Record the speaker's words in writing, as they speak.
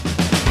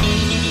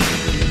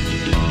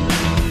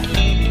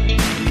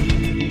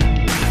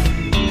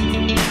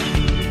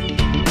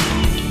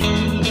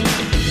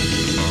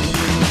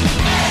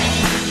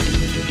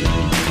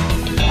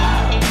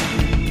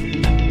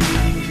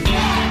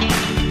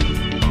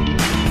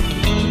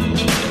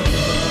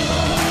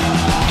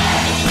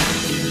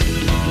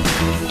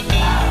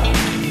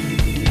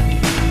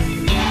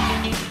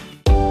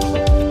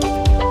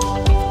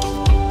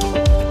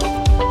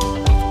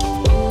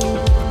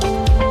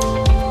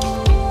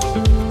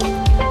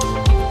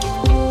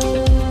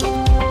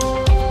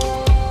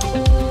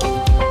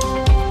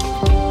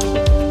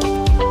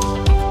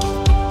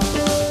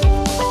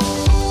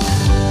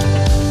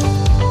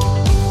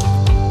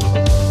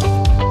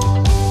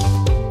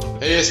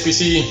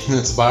SBC,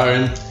 it's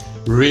Byron.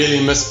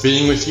 Really miss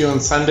being with you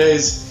on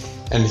Sundays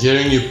and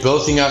hearing you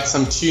belting out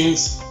some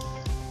tunes.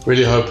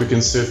 Really hope we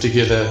can serve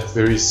together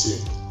very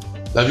soon.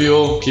 Love you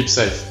all, keep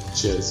safe.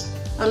 Cheers.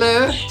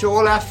 Hello to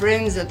all our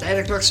friends at the 8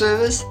 o'clock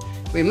service.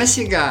 We miss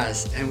you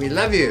guys and we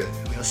love you.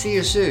 We'll see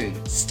you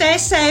soon. Stay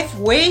safe,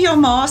 wear your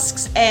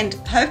masks, and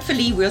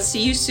hopefully we'll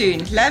see you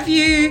soon. Love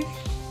you.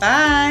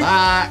 Bye.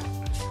 Bye.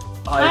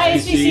 Bye,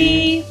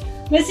 SBC.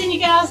 Missing you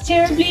guys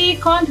terribly.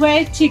 Can't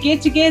wait to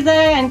get together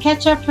and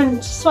catch up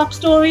and swap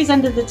stories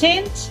under the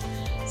tent.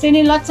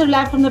 Sending lots of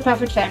love from the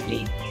Prophet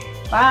family.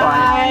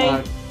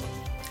 Bye. Bye.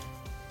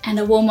 And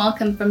a warm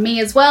welcome from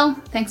me as well.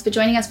 Thanks for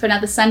joining us for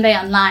another Sunday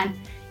Online.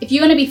 If you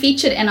want to be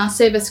featured in our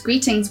service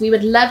greetings, we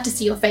would love to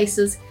see your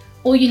faces.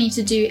 All you need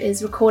to do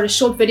is record a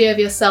short video of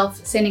yourself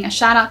sending a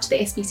shout out to the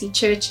SBC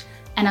Church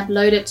and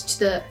upload it to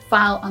the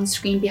file on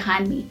screen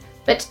behind me,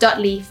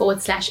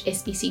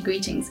 bit.ly/SBC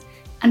greetings.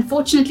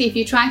 Unfortunately, if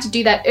you're trying to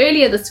do that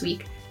earlier this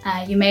week,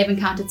 you may have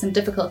encountered some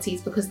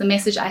difficulties because the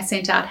message I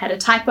sent out had a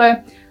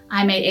typo.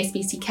 I made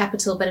SBC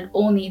capital, but it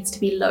all needs to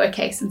be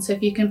lowercase. And so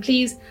if you can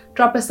please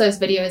drop us those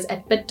videos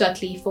at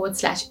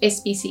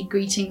bit.ly/SBC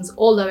greetings,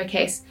 all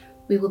lowercase,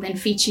 we will then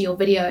feature your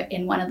video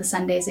in one of the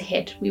Sundays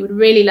ahead. We would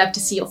really love to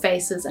see your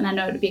faces, and I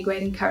know it would be a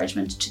great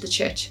encouragement to the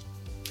church.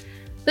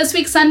 This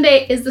week's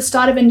Sunday is the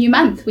start of a new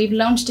month. We've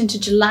launched into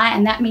July,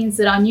 and that means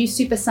that our new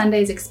Super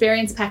Sundays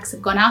experience packs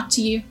have gone out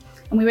to you.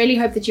 And we really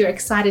hope that you're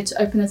excited to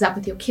open those up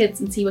with your kids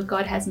and see what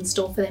God has in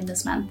store for them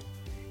this month.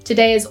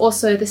 Today is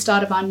also the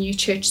start of our new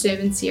church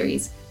sermon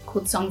series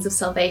called Songs of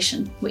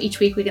Salvation, where each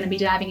week we're going to be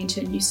diving into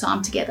a new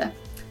psalm together.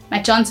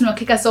 Matt Johnson will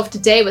kick us off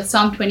today with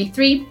Psalm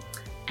 23,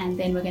 and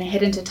then we're going to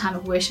head into a time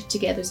of worship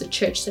together as a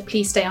church, so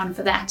please stay on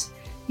for that.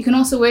 You can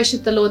also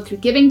worship the Lord through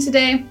giving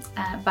today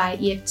by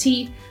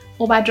EFT,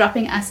 or by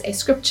dropping us a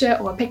scripture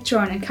or a picture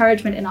or an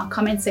encouragement in our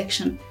comment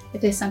section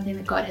if there's something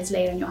that God has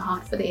laid on your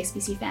heart for the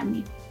SBC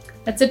family.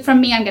 That's it from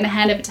me. I'm going to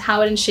hand over to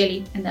Howard and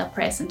Shelley, and they'll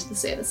pray us into the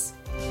service.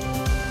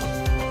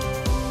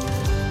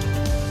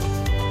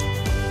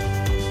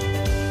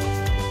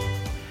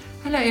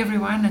 Hello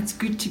everyone, it's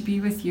good to be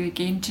with you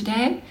again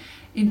today.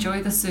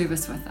 Enjoy the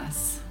service with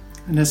us.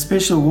 And a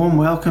special warm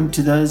welcome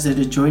to those that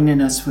are joining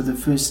us for the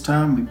first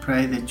time. We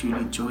pray that you'll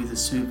enjoy the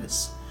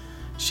service.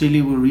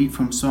 Shelley will read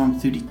from Psalm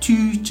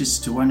 32,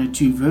 just one or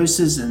two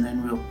verses, and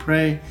then we'll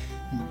pray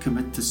and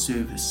commit the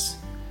service.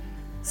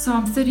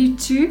 Psalm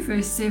 32,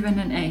 verse 7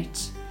 and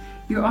 8.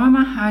 You are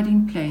my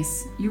hiding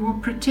place. You will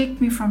protect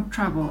me from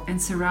trouble and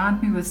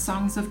surround me with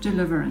songs of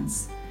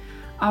deliverance.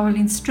 I will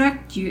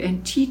instruct you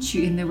and teach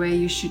you in the way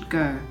you should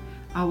go.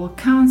 I will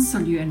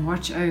counsel you and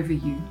watch over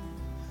you.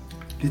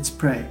 Let's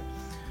pray.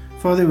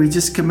 Father, we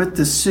just commit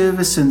this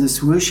service and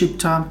this worship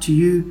time to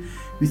you.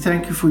 We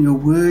thank you for your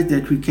word,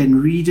 that we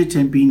can read it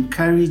and be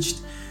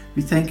encouraged.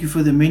 We thank you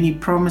for the many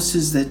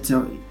promises that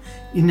are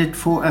in it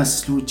for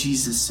us, Lord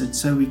Jesus. And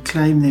so we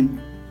claim them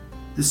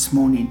this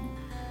morning.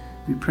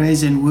 We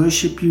praise and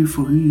worship you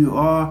for who you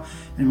are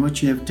and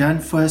what you have done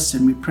for us.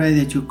 And we pray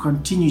that you'll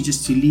continue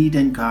just to lead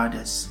and guide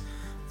us.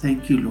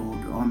 Thank you, Lord.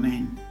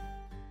 Amen.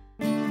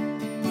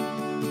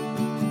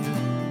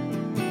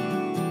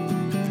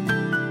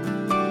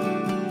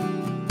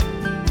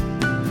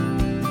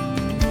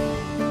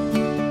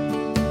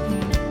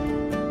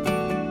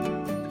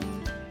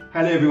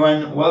 Hello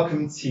everyone,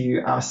 welcome to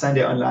our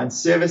Sunday online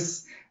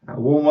service. A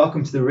warm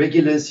welcome to the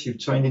regulars who've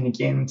joined in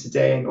again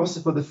today, and also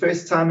for the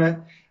first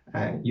timer,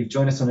 you've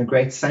joined us on a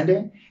great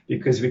Sunday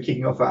because we're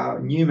kicking off our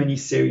new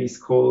mini-series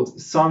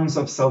called Songs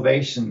of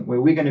Salvation,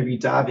 where we're going to be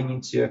diving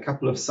into a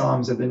couple of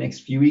psalms over the next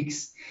few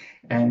weeks.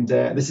 And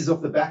this is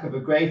off the back of a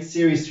great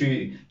series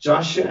through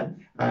Joshua,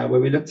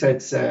 where we looked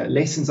at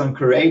lessons on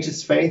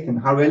courageous faith and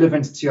how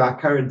relevant to our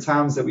current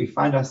times that we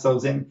find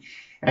ourselves in.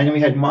 And then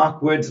we had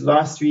Mark Woods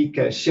last week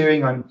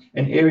sharing on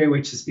an area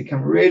which has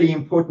become really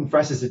important for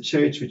us as a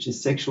church, which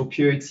is sexual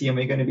purity. And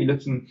we're going to be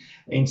looking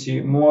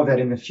into more of that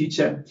in the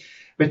future.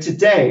 But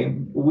today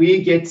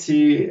we get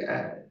to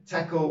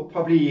tackle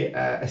probably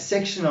a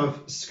section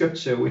of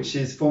scripture, which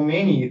is for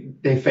many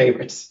their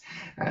favorites.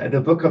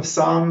 The book of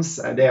Psalms,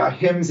 there are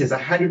hymns, there's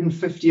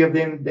 150 of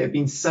them. They've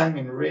been sung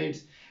and read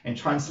and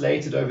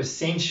translated over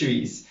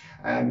centuries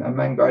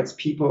among God's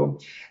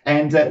people.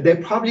 And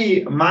they're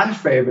probably my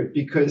favorite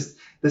because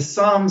the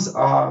Psalms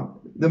are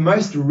the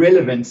most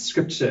relevant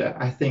scripture,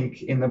 I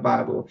think, in the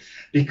Bible,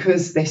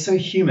 because they're so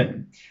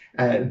human.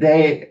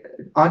 They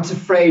aren't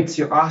afraid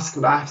to ask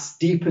life's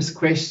deepest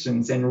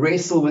questions and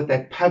wrestle with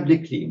that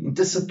publicly,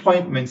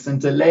 disappointments and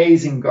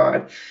delays in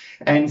God,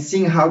 and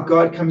seeing how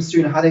God comes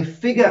through and how they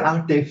figure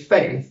out their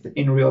faith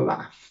in real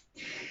life.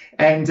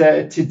 And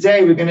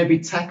today we're going to be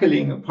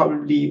tackling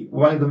probably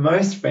one of the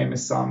most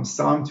famous Psalms,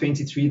 Psalm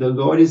 23, the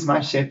Lord is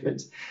my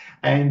shepherd.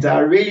 And I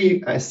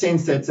really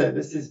sense that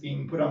this has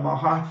been put on my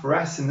heart for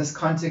us in this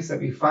context that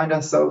we find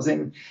ourselves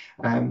in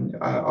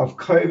of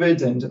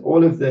COVID and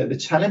all of the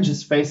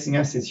challenges facing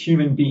us as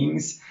human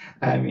beings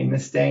in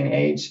this day and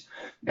age.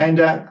 And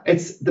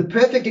it's the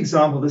perfect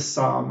example, this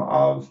psalm,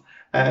 of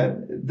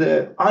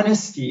the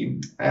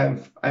honesty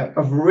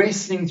of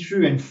wrestling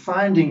through and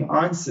finding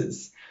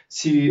answers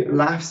to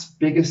life's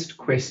biggest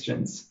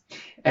questions.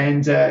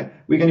 And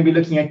we're going to be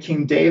looking at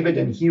King David,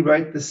 and he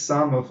wrote this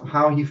psalm of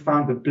how he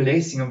found the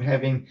blessing of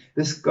having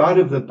this God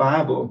of the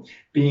Bible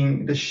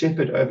being the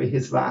shepherd over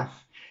his life.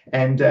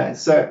 And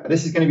so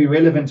this is going to be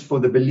relevant for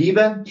the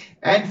believer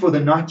and for the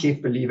not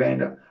yet believer.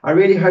 And I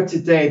really hope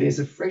today there's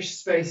a fresh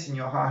space in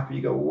your heart where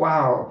you go,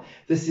 wow,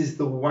 this is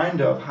the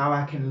wonder of how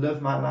I can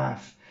live my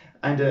life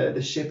under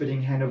the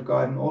shepherding hand of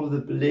God and all of the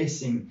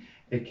blessing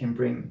it can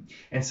bring.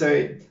 And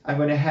so I'm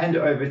going to hand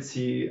over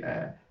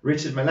to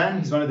Richard Milan,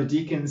 who's one of the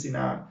deacons in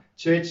our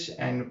church,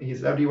 and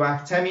his lovely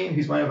wife Tammy,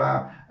 who's one of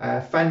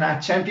our fun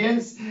night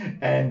champions,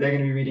 and they're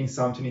going to be reading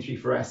Psalm 23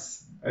 for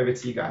us. Over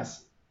to you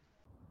guys.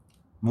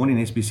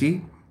 Morning,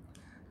 SBC.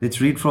 Let's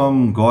read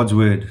from God's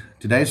Word.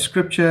 Today's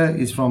scripture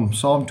is from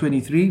Psalm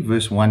 23,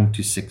 verse 1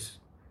 to 6.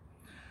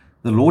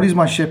 The Lord is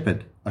my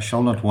shepherd, I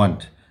shall not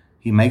want.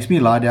 He makes me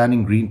lie down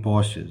in green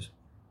pastures.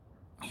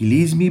 He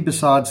leads me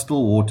beside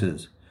still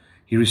waters.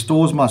 He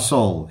restores my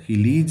soul. He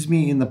leads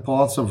me in the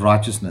paths of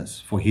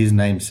righteousness for his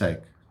name's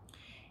sake.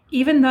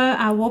 Even though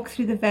I walk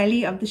through the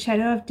valley of the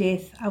shadow of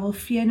death, I will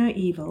fear no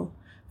evil,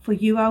 for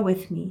you are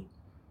with me.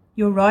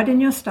 Your rod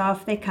and your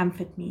staff, they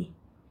comfort me.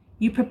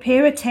 You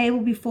prepare a table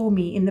before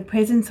me in the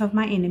presence of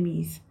my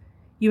enemies.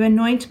 You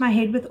anoint my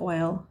head with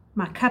oil.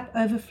 My cup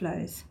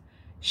overflows.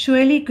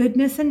 Surely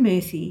goodness and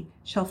mercy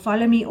shall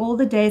follow me all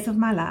the days of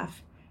my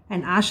life,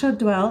 and I shall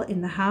dwell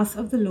in the house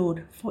of the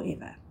Lord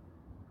forever.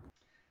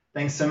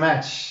 Thanks so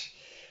much.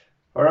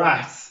 All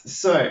right,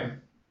 so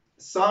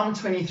Psalm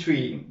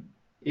 23,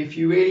 if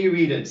you really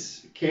read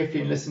it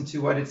carefully and listen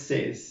to what it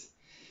says,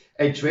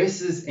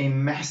 addresses a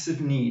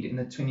massive need in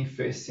the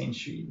 21st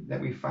century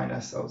that we find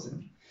ourselves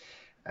in.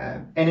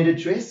 And it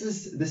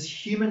addresses this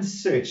human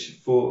search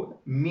for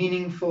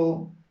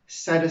meaningful,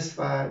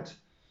 satisfied,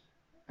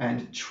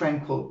 and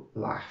tranquil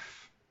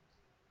life.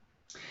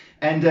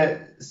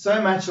 And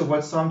so much of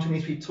what Psalm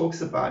 23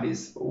 talks about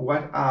is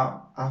what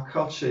our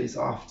culture is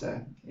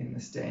after in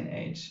this day and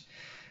age.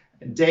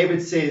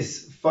 David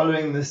says,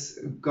 following this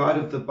God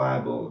of the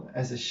Bible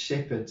as a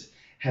shepherd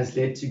has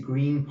led to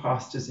green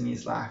pastures in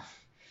his life.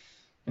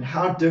 And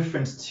how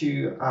different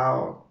to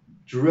our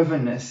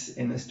drivenness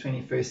in this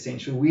 21st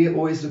century. We're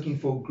always looking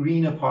for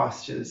greener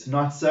pastures,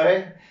 not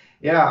so?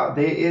 Yeah,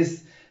 there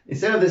is,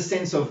 instead of this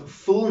sense of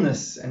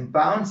fullness and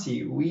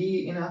bounty,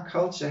 we in our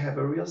culture have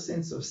a real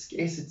sense of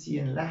scarcity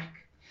and lack.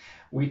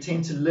 We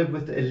tend to live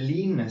with a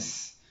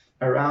leanness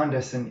around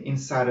us and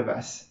inside of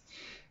us.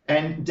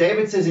 And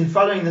David says in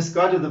following this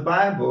God of the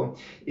Bible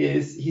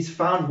is he's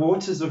found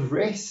waters of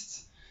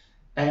rest.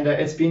 And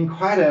it's been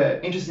quite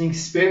an interesting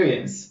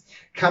experience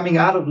coming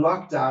out of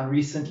lockdown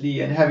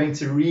recently and having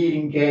to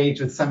re-engage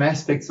with some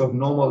aspects of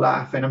normal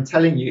life. And I'm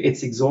telling you,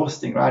 it's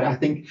exhausting, right? I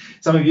think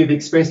some of you have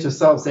expressed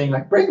yourself saying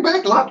like, bring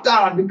back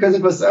lockdown because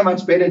it was so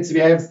much better to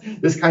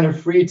have this kind of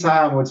free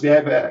time or to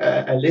have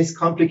a less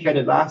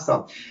complicated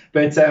lifestyle.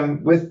 But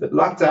with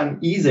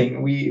lockdown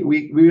easing,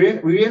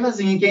 we're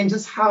realizing again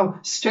just how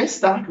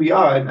stressed out we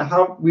are and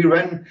how we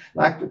run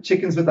like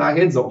chickens with our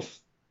heads off.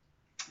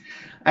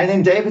 And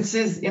then David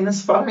says in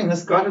this following,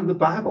 this God of the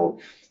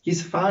Bible,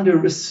 he's found a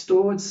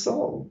restored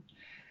soul.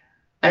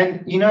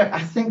 And, you know, I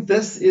think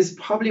this is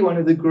probably one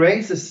of the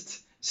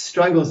greatest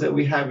struggles that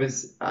we have in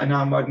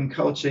our modern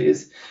culture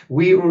is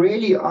we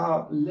really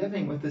are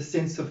living with a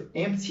sense of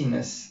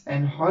emptiness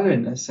and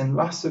hollowness and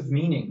loss of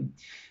meaning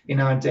in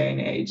our day and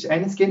age.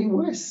 And it's getting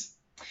worse.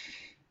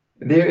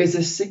 There is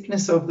a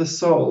sickness of the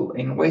soul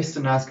in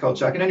westernized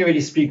culture. I can only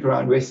really speak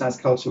around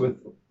westernized culture with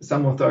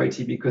some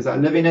authority because I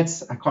live in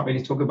it. I can't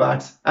really talk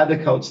about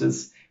other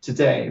cultures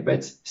today,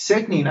 but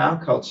certainly in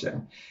our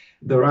culture,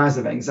 the rise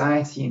of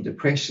anxiety and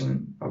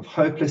depression, of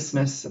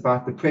hopelessness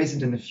about the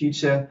present and the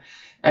future,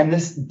 and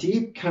this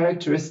deep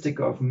characteristic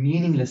of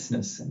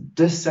meaninglessness and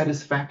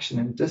dissatisfaction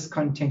and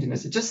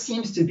discontentedness, it just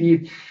seems to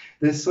be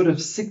the sort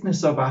of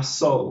sickness of our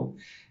soul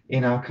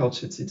in our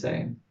culture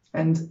today.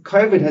 And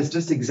COVID has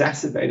just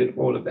exacerbated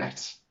all of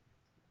that.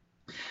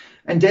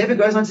 And David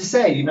goes on to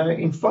say, you know,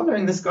 in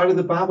following this God of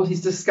the Bible,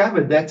 he's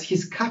discovered that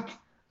his cup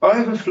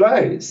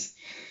overflows.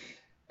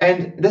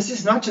 And this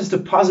is not just a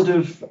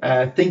positive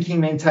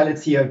thinking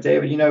mentality of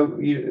David. You know,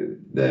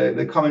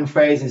 the common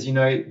phrase is, you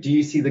know, do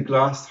you see the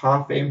glass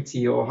half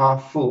empty or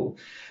half full?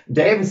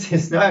 David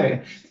says,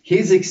 no,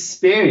 his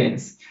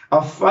experience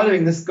of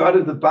following this God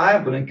of the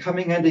Bible and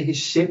coming under his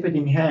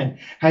shepherding hand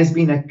has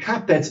been a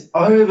cup that's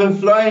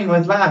overflowing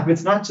with life.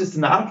 It's not just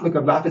an outlook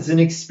of life, it's an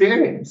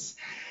experience.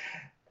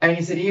 And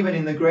he said, even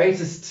in the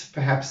greatest,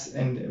 perhaps,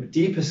 and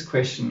deepest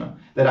question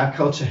that our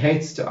culture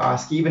hates to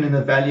ask, even in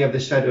the valley of the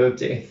shadow of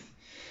death,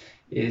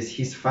 is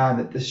he's found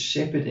that the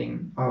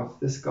shepherding of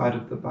this God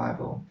of the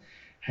Bible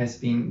has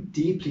been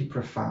deeply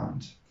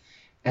profound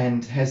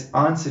and has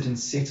answered and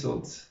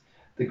settled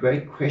the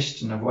great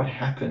question of what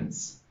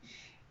happens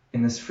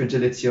in this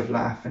fragility of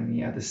life and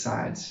the other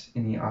side,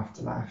 in the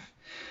afterlife.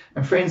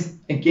 And friends,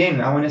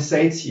 again, I want to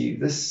say to you,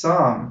 this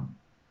psalm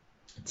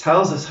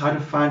tells us how to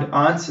find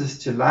answers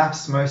to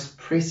life's most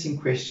pressing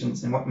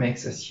questions and what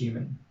makes us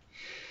human.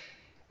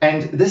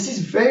 And this is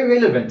very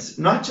relevant,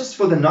 not just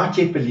for the not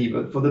yet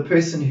believer, for the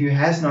person who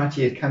has not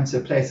yet come to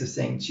a place of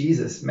saying,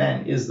 Jesus,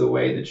 man, is the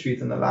way, the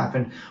truth, and the life.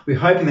 And we're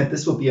hoping that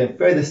this will be a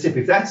further step.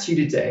 If that's you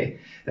today,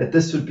 that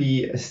this would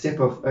be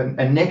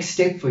a next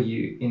step for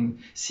you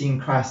in seeing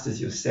Christ as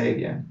your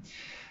Savior.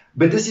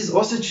 But this is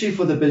also true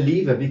for the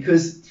believer,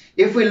 because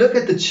if we look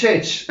at the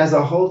church as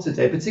a whole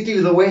today,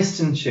 particularly the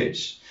Western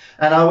church,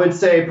 and I would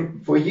say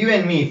for you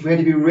and me, if we had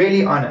to be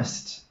really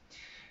honest,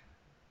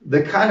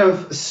 the kind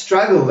of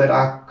struggle that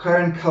our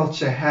current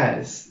culture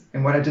has,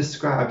 and what I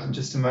described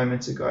just a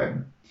moment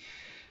ago,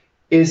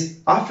 is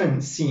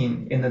often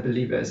seen in the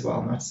believer as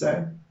well, not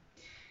so?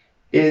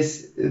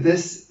 Is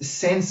this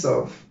sense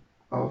of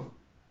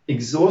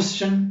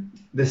exhaustion,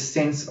 this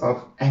sense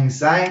of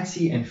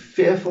anxiety and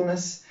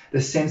fearfulness,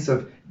 the sense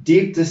of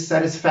deep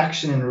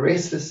dissatisfaction and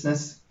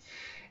restlessness.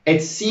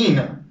 It's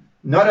seen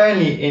not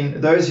only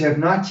in those who have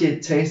not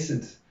yet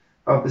tasted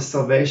of the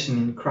salvation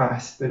in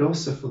Christ, but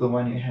also for the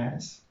one who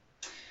has.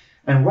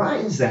 And why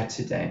is that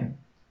today?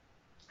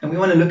 And we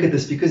want to look at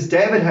this because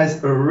David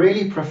has a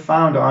really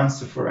profound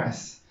answer for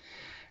us.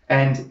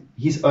 And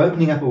he's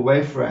opening up a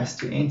way for us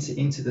to enter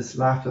into this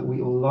life that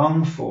we all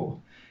long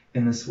for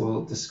in this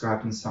world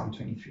described in Psalm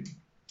 23.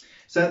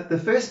 So the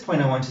first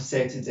point I want to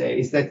say today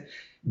is that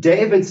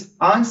David's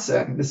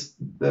answer,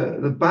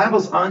 the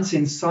Bible's answer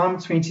in Psalm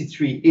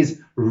 23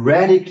 is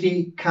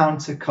radically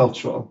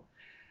countercultural.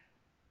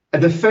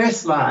 The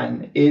first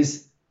line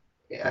is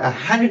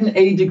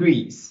 180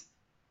 degrees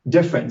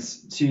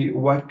difference to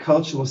what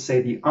culture will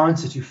say the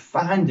answer to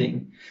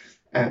finding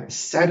a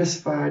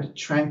satisfied,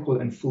 tranquil,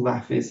 and full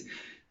life is.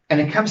 And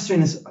it comes through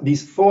in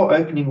these four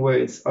opening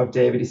words of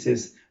David. He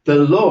says, "The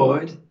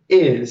Lord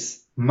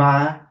is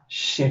my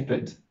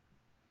shepherd."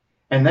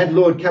 And that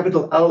Lord,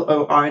 capital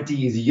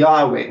L-O-R-D, is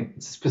Yahweh.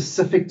 It's a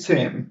specific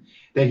term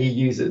that he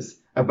uses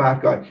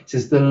about God. He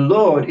says, "The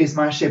Lord is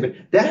my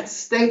shepherd." That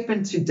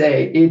statement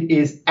today, it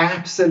is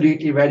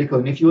absolutely radical.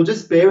 And if you'll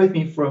just bear with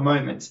me for a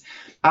moment,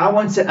 I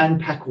want to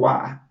unpack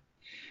why.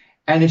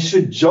 And it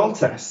should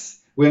jolt us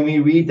when we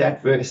read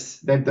that verse,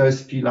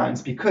 those few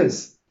lines,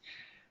 because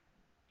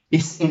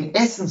it's in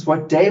essence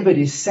what David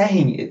is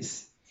saying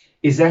is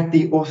that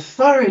the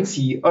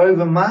authority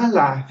over my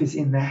life is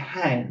in the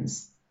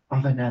hands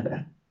of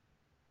another.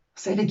 I'll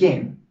say it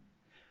again.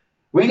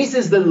 When he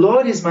says, "The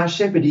Lord is my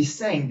shepherd," he's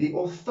saying the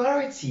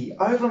authority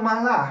over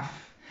my life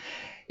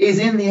is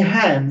in the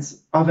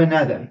hands of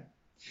another.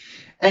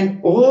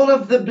 And all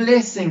of the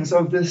blessings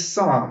of this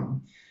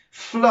psalm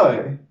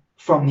flow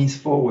from these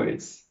four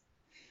words.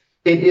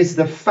 It is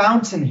the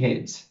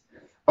fountainhead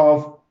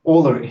of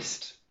all the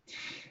rest.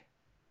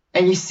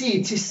 And you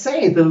see, to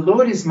say the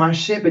Lord is my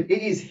shepherd,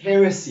 it is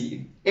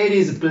heresy. It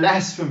is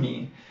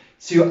blasphemy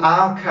to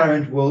our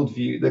current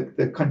worldview,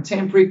 the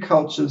contemporary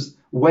culture's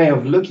way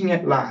of looking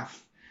at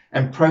life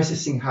and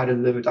processing how to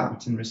live it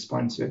out and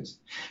respond to it.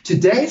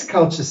 Today's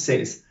culture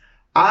says,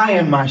 "I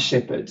am my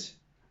shepherd,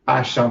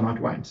 I shall not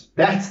want."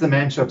 That's the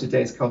mantra of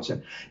today's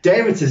culture.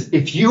 David says,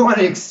 if you want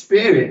to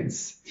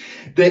experience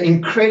the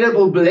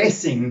incredible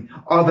blessing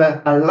of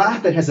a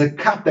life that has a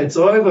cup that's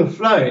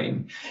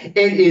overflowing,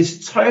 it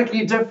is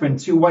totally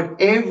different to what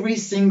every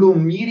single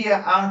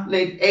media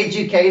outlet,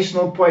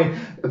 educational point,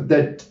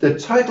 the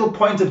total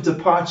point of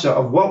departure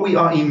of what we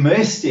are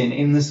immersed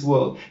in this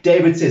world.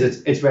 David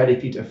says it's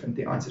radically different.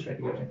 The answer is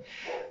radically different.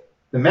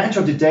 The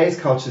mantra of today's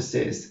culture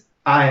says,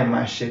 "I am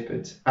my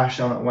shepherd, I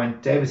shall not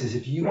want." David says,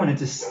 if you want to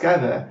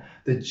discover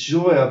the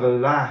joy of a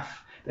life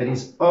that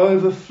is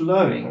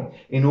overflowing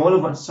in all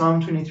of what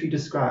Psalm 23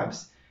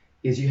 describes,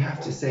 is you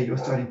have to say your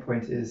starting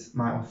point is,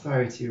 my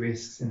authority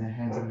rests in the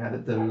hands of another.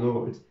 The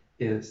Lord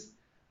is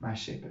my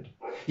shepherd.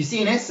 You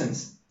see, in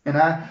essence, and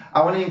I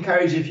want to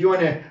encourage you, if you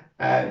want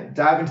to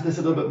dive into this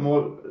a little bit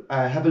more,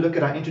 have a look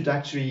at our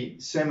introductory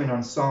sermon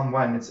on Psalm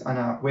 1. It's on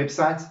our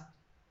website.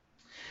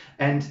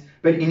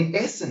 But in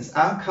essence,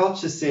 our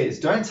culture says,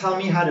 don't tell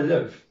me how to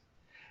live.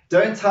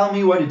 Don't tell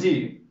me what to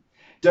do.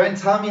 Don't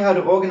tell me how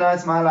to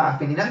organize my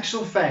life. And in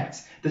actual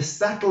fact, the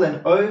subtle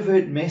and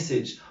overt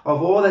message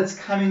of all that's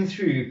coming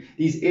through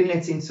these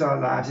inlets into our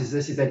lives is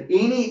this, is that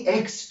any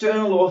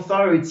external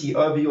authority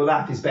over your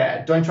life is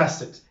bad. Don't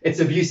trust it. It's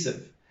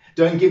abusive.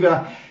 Don't give it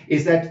up.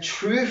 Is that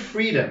true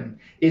freedom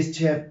is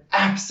to have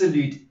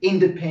absolute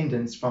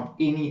independence from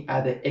any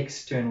other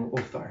external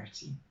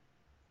authority.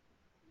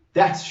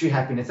 That's true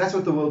happiness. That's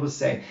what the world will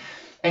say.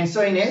 And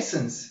so in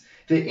essence,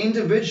 the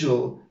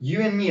individual,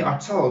 you and me,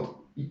 are told,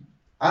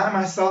 I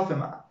myself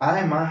I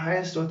am my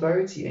highest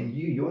authority, and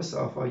you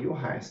yourself are your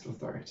highest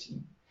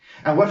authority.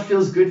 And what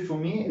feels good for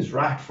me is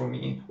right for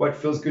me. What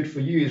feels good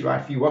for you is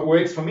right for you. What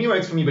works for me,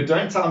 but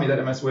don't tell me that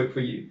it must work for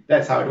you.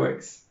 That's how it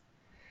works.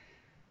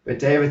 But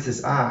David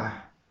says,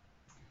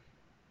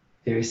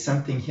 there is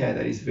something here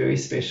that is very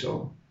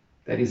special,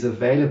 that is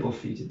available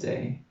for you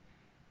today,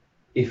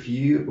 if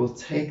you will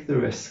take the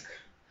risk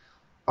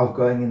of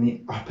going in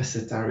the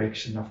opposite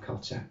direction of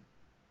culture.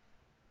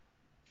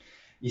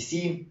 You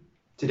see,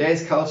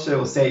 Today's culture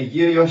will say,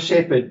 you're your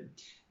shepherd,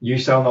 you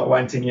shall not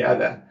want any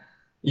other.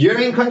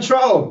 You're in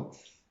control.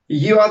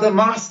 You are the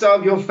master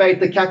of your fate,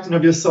 the captain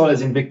of your soul,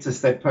 as Invictus,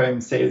 that poem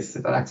says,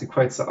 that I like to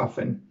quote so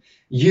often.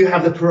 You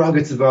have the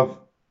prerogative of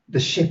the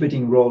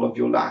shepherding role of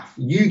your life.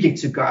 You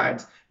get to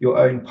guide your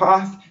own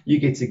path. You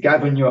get to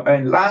govern your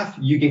own life.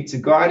 You get to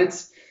guide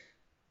it.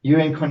 You're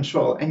in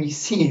control. And you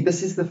see,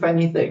 this is the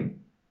funny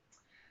thing.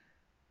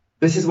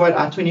 This is what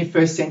our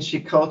 21st century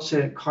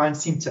culture can't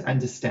seem to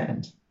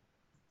understand.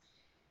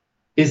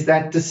 Is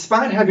that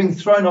despite having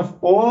thrown off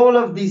all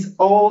of these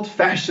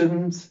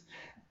old-fashioned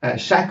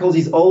shackles,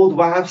 these old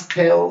wives'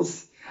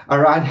 tales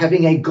around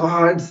having a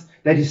God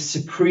that is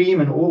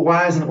supreme and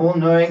all-wise and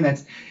all-knowing,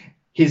 that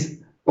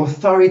his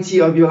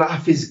authority of your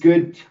life is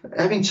good,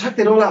 having chucked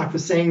it all out for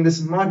saying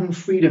this modern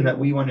freedom that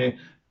we want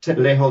to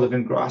lay hold of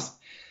and grasp,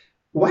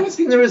 what has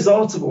been the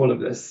result of all of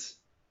this?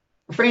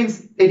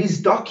 Friends, it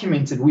is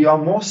documented. We are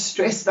more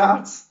stressed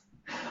out.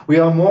 We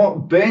are more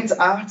burnt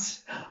out.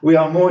 We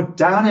are more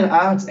down and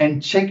out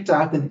and checked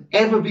out than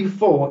ever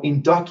before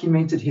in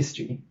documented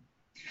history.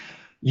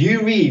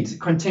 You read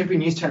contemporary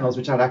news channels,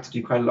 which I like to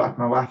do quite a lot.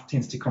 My wife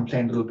tends to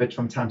complain a little bit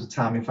from time to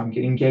time if I'm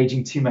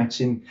engaging too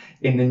much in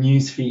the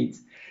news feed.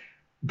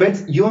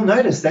 But you'll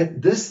notice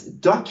that this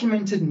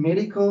documented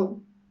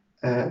medical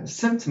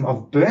symptom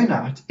of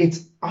burnout,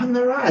 it's on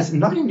the rise,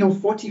 not in your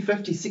 40,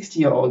 50,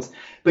 60-year-olds,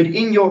 but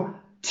in your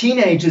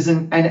teenagers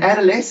and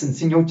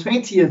adolescents, in your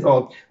 20 years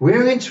old.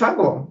 We're in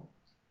trouble.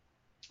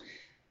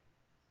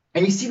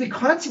 And you see, we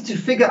can't seem to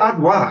figure out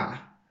why.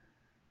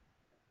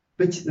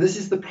 But this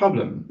is the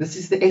problem. This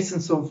is the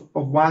essence of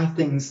why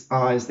things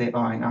are as they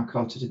are in our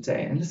culture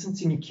today. And listen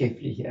to me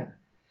carefully here.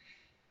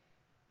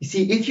 You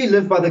see, if you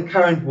live by the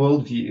current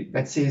worldview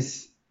that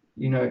says,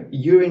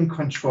 you're in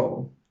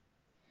control,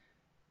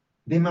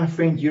 then, my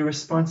friend, you're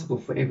responsible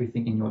for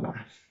everything in your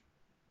life.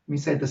 Let me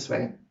say it this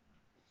way.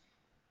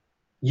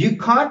 You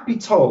can't be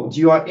told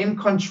you are in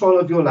control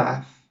of your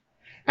life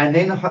and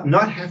then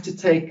not have to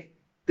take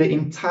the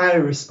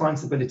entire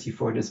responsibility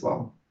for it as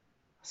well.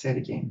 I'll say it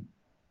again.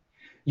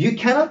 You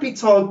cannot be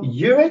told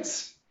you're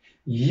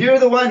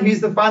the one who's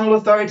the final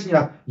authority in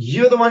your life.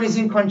 You're the one who's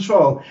in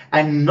control,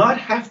 and not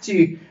have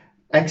to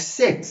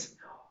accept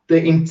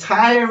the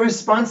entire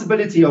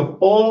responsibility of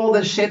all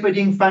the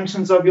shepherding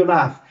functions of your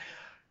life,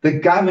 the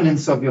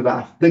governance of your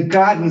life, the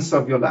guidance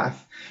of your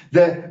life,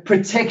 the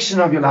protection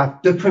of your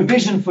life, the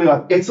provision for your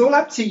life. It's all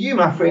up to you,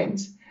 my friend.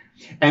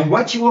 And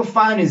what you will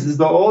find is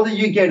the older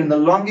you get and the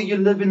longer you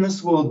live in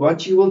this world,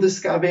 what you will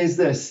discover is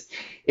this.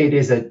 It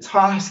is a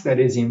task that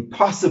is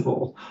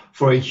impossible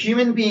for a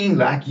human being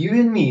like you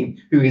and me,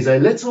 who is a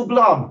little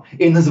blob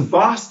in this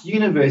vast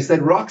universe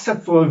that rocks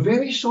up for a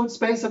very short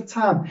space of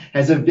time,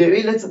 has a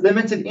very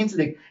limited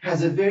intellect,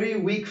 has a very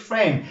weak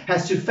frame,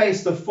 has to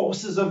face the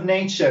forces of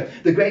nature,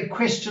 the great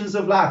questions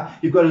of life.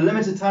 You've got a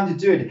limited time to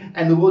do it.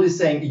 And the world is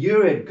saying,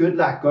 you're it, good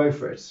luck, go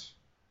for it.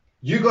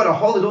 You've got to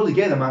hold it all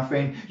together, my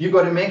friend. You've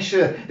got to make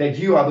sure that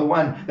you are the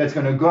one that's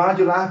going to guide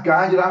your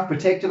life,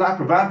 protect your life,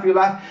 provide for your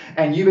life,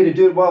 and you better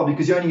do it well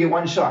because you only get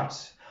one shot.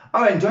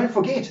 Oh, and don't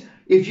forget,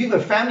 if you're a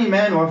family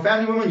man or a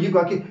family woman, you've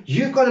got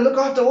to look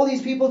after all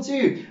these people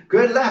too.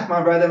 Good luck,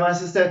 my brother, my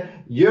sister.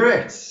 You're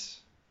it.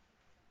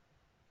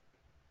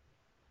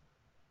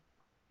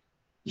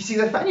 You see,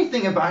 the funny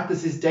thing about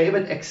this is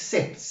David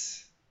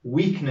accepts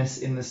weakness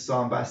in this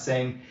psalm by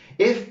saying,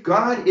 if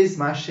God is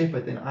my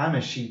shepherd, then I'm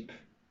a sheep.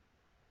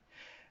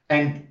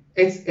 And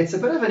it's a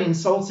bit of an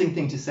insulting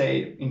thing to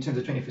say in terms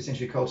of 21st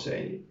century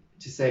culture,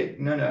 to say,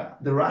 no,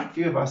 the right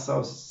view of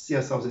ourselves is to see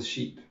ourselves as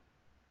sheep.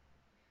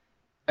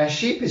 A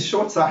sheep is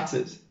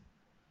short-sighted.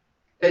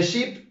 A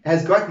sheep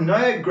has got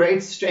no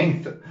great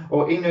strength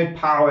or innate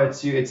power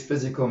to its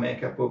physical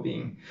makeup or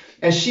being.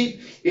 A sheep,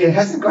 it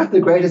hasn't got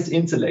the greatest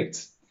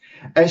intellect.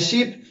 A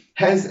sheep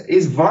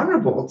is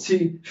vulnerable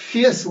to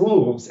fierce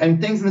wolves and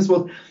things in this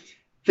world.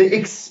 The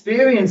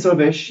experience of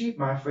a sheep,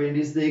 my friend,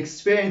 is the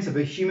experience of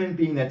a human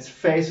being that's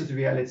faced with the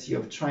reality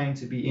of trying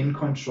to be in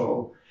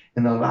control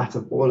in the light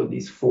of all of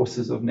these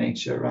forces of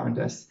nature around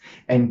us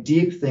and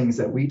deep things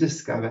that we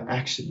discover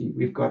actually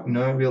we've got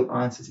no real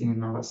answers in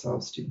and of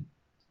ourselves to.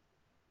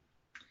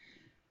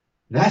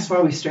 That's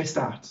why we're stressed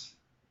out.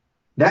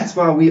 That's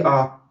why we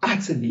are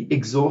utterly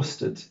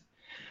exhausted,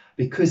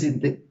 because in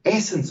the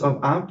essence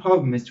of our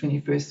problem as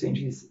 21st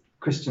century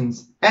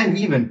Christians and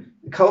even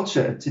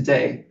culture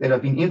today that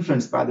have been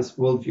influenced by this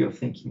worldview of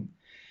thinking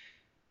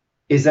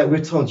is that we're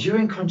told you're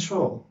in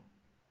control.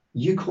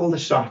 You call the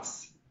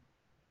shots.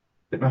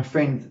 But my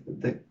friend,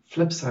 the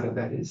flip side of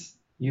that is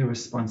you're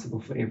responsible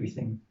for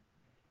everything.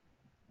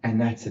 And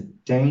that's a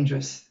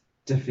dangerous,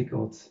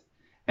 difficult,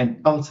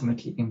 and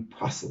ultimately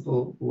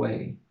impossible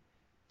way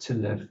to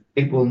live.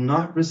 It will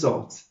not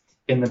result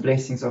in the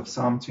blessings of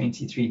Psalm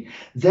 23.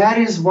 That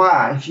is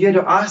why, if you had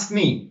to ask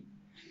me,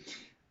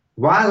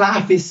 why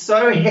life is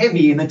so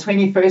heavy in the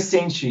 21st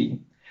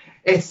century,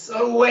 it's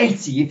so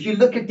weighty. If you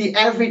look at the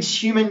average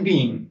human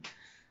being,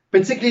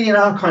 particularly in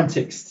our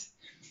context,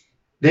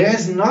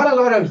 there's not a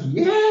lot of,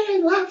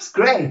 yay, life's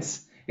great.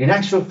 In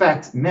actual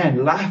fact,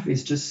 man, life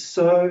is just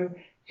so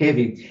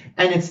heavy.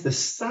 And it's the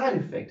side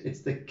effect,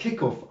 it's the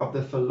kickoff of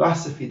the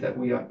philosophy that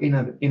we are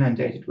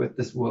inundated with,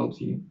 this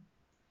worldview.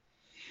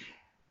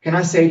 Can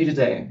I say to you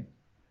today,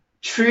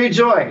 true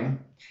joy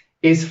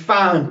is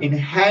found in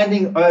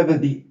handing over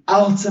the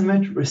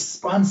ultimate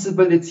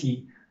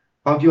responsibility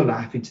of your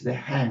life into the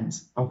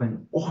hands of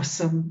an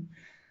awesome,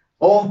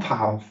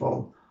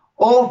 all-powerful,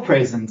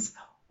 all-present,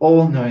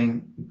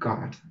 all-knowing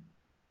God.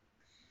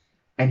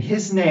 And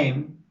his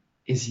name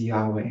is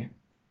Yahweh,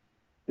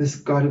 this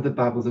God of the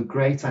Bible, the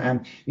great I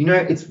am. You know,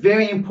 it's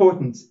very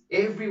important.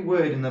 Every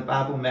word in the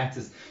Bible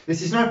matters.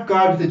 This is not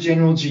God with a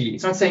general G.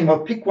 It's not saying, well,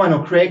 pick one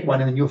or create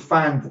one and then you'll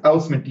find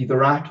ultimately the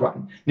right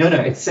one. No,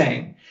 it's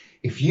saying,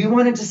 if you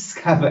want to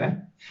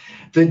discover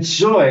the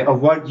joy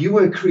of what you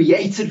were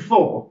created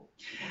for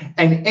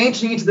and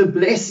entering into the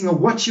blessing of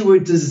what you were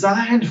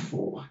designed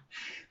for,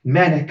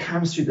 man, it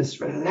comes through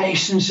this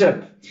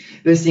relationship,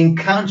 this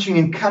encountering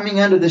and coming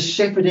under the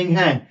shepherding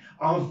hand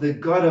of the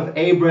God of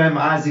Abraham,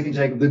 Isaac, and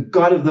Jacob, the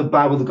God of the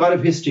Bible, the God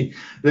of history,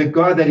 the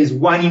God that is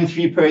one in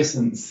three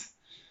persons,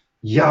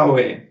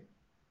 Yahweh,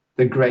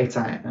 the great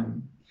I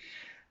am.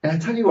 And I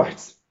tell you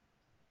what,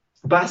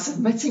 by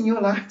submitting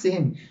your life to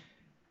him,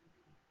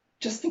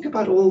 just think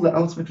about all the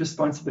ultimate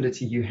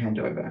responsibility you hand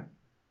over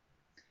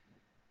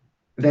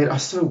that are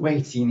so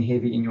weighty and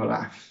heavy in your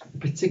life,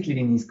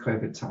 particularly in these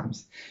COVID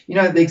times. You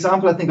know, the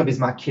example I think of is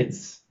my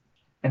kids,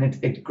 and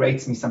it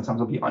grates me sometimes,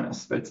 I'll be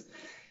honest, but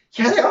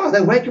here they are,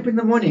 they wake up in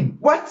the morning.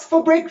 What's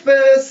for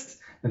breakfast?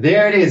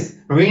 There it is.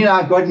 Marina and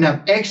I gotten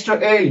up extra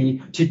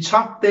early to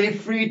chop their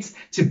fruit,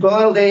 to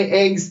boil their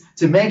eggs,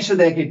 to make sure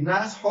they get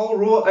nice whole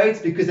raw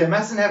oats because they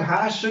mustn't have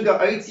high sugar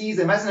oaties,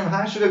 they mustn't have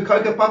high sugar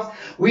Cocoa Pops.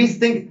 We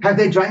think, have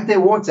they drank their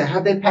water?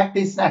 Have they packed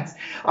their snacks?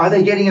 Are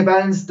they getting a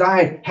balanced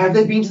diet? Have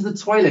they been to the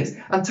toilet?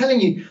 I'm telling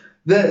you,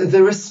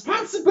 the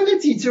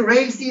responsibility to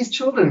raise these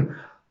children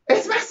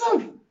is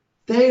massive.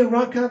 They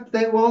rock up,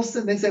 they waltz,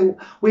 and they say,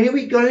 where are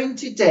we going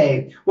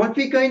today? What are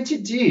we going to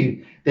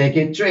do? They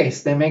get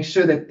dressed. They make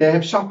sure that they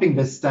have shopping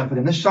lists done for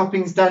them. The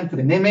shopping's done for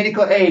them. Their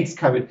medical aid's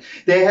covered.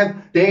 They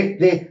have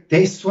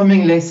their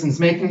swimming lessons,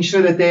 making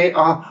sure that they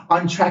are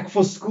on track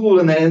for school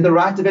and they're in the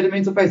right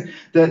developmental phase.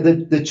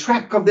 The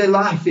track of their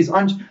life is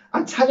on.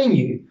 I'm telling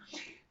you,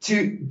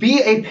 to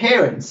be a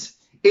parent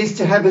is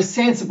to have a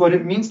sense of what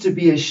it means to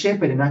be a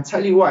shepherd. And I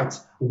tell you what,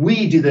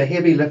 we do the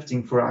heavy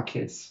lifting for our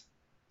kids.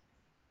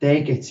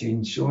 They get to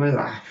enjoy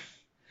life.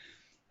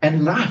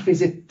 And life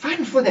is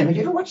fun for them. Have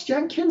you ever watched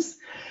young kids?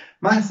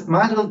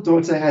 My little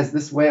daughter has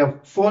this way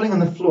of falling on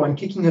the floor and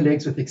kicking her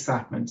legs with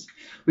excitement.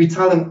 We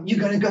tell them, you're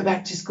going to go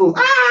back to school. We're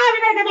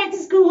going to go back to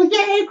school.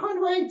 Yay,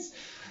 can't wait.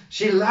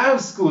 She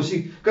loves school.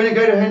 She's going to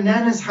go to her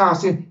nana's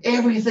house. And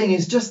everything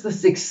is just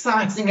this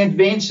exciting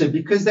adventure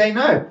because they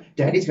know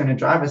Daddy's going to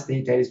drive us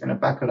there. Daddy's going to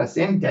buckle us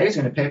in. Daddy's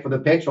going to pay for the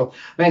petrol.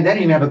 Man, they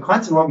don't even have a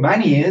concept of what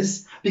money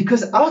is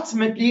because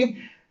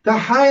ultimately, the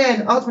higher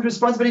and ultimate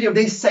responsibility of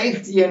their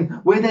safety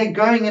and where they're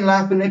going in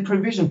life and their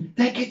provision,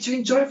 they get to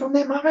enjoy from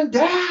their mom and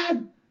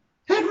dad.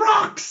 It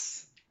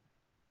rocks.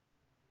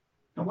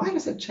 Now, why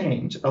does that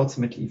change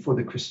ultimately for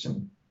the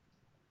Christian?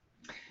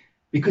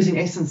 Because in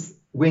essence,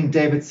 when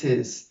David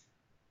says,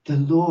 the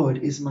Lord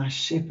is my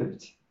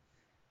shepherd,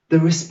 the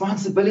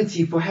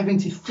responsibility for having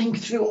to think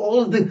through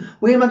all of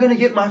where am I going to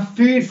get my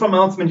food from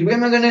ultimately? Where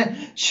am I going to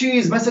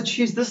choose? Must I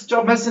choose this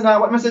job? Mustn't I?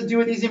 What must I do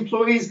with these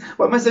employees?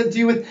 What must I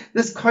do with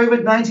this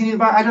COVID-19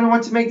 environment? I don't know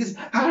what to make this.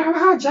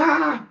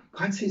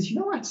 God says, you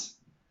know what?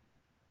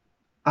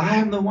 I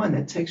am the one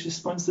that takes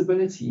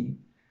responsibility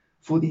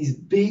for these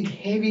big,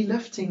 heavy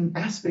lifting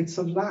aspects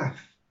of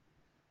life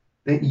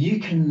that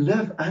you can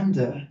live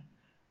under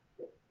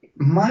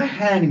my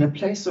hand in a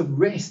place of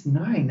rest,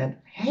 knowing that,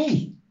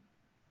 hey,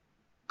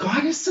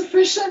 God is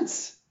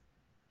sufficient.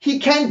 He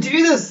can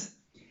do this.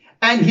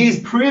 And he's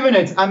proven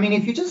it. I mean,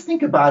 if you just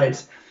think about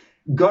it,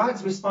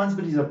 God's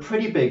responsibilities are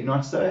pretty big,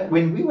 not so?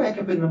 When we wake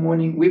up in the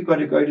morning, we've got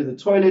to go to the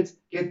toilet,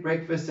 get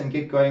breakfast, and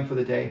get going for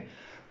the day.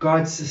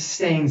 God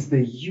sustains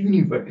the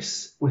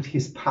universe with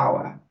his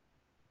power.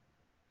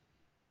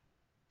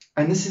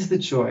 And this is the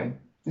joy.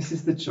 This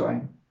is the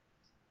joy.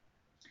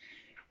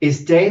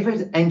 Is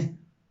David and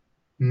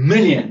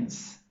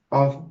millions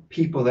of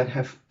people that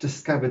have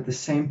discovered the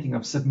same thing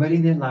of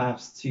submitting their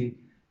lives to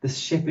the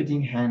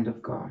shepherding hand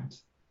of God,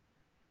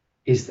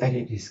 is that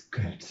it is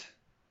good.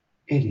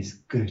 It is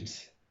good.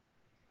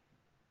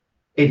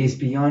 It is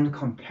beyond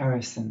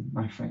comparison,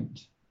 my friend.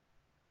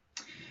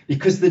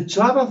 Because the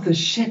job of the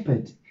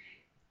shepherd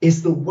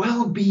is the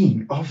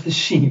well-being of the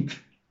sheep.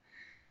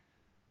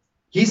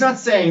 He's not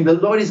saying, the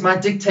Lord is my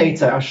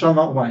dictator, I shall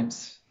not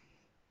want.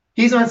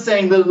 He's not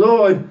saying, the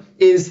Lord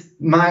is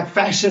my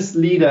fascist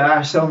leader,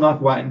 I shall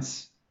not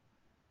want.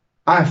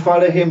 I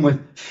follow him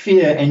with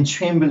fear and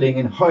trembling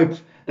and hope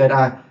that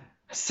I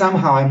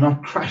somehow am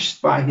not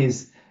crushed by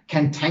his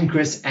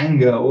cantankerous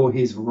anger or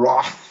his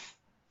wrath.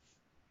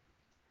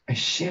 A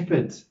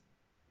shepherd,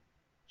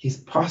 his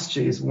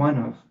posture is one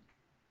of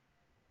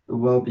the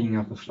well-being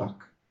of the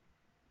flock.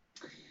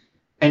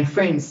 And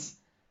friends,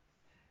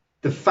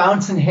 the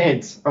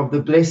fountainhead of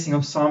the blessing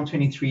of Psalm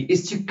 23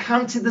 is to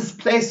come to this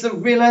place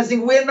of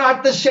realizing we're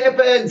not the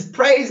shepherds.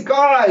 Praise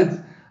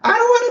God. I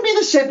don't want to be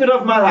the shepherd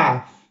of my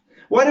life.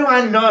 What do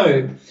I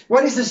know?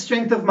 What is the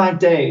strength of my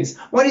days?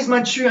 What is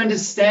my true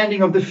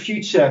understanding of the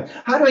future?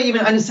 How do I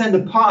even understand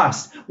the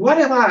past? What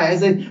am I,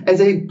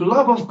 as a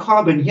blob of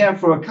carbon here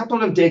for a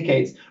couple of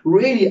decades,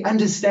 really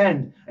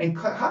understand? And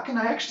how can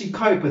I actually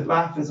cope with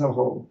life as a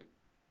whole?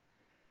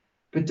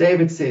 But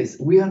David says,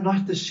 we are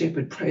not the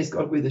shepherd. Praise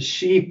God, we're the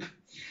sheep.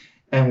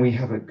 And we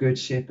have a good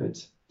shepherd.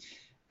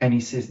 And he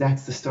says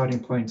that's the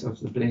starting point of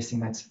the blessing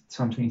that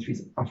Psalm 23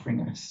 is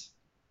offering us.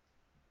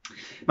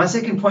 My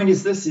second point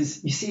is this,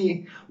 is you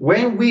see,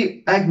 when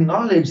we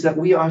acknowledge that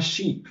we are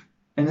sheep,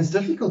 and it's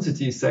difficult to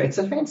do so, it's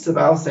offensive,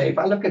 I'll say. If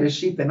I look at a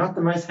sheep, they're not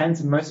the most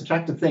handsome, most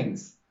attractive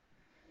things.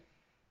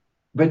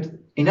 But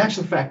in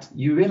actual fact,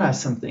 you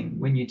realize something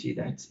when you do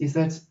that, is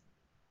that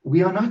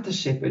we are not the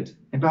shepherd.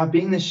 And by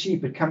being the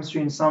sheep, it comes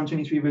through in Psalm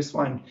 23 verse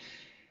 1,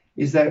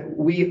 is that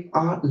we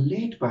are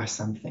led by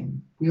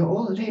something. We are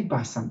all led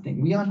by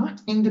something. We are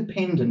not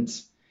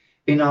independent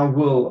in our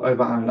will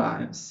over our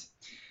lives.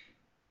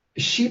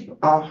 Sheep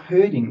are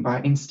herding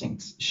by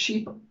instinct.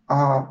 Sheep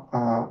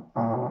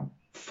are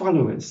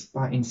followers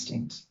by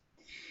instinct.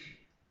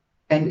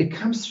 And it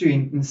comes through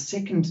in the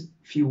second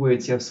few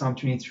words here of Psalm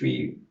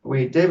 23,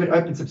 where David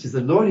opens up and says,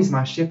 the Lord is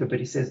my shepherd, but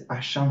he says, I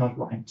shall not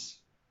want.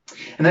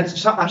 And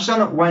that I shall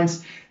not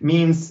want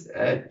means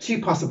two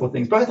possible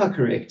things. Both are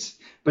correct.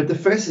 But the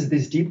first is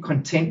this deep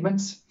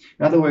contentment.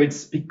 In other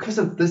words, because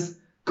of this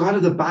God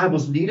of the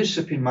Bible's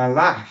leadership in my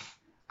life,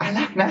 I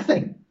lack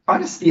nothing.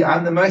 Honestly,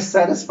 I'm the most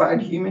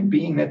satisfied human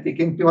being that there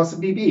can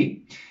possibly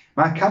be.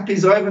 My cup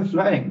is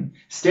overflowing.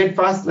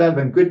 Steadfast love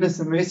and goodness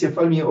and mercy are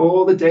following me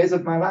all the days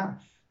of my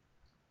life.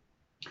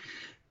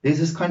 There's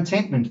this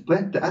contentment.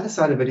 But the other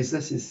side of it is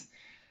this, is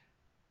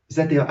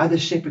that there are other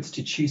shepherds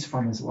to choose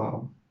from as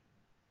well.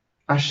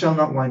 I shall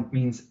not want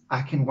means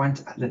I can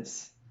want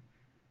others.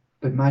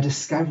 But my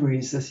discovery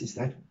is this, is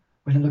that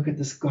when I look at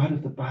this God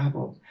of the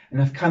Bible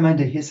and I've come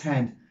under his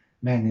hand,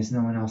 man, there's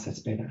no one else that's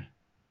better.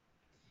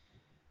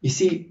 You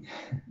see,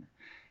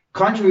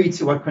 contrary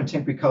to what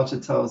contemporary culture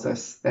tells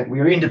us, that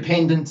we're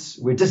independent,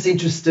 we're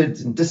disinterested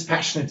and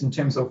dispassionate in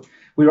terms of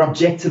we're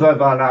objective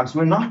over our lives.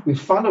 We're not, we're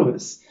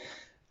followers.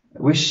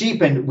 We're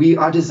sheep and we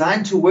are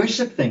designed to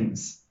worship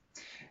things.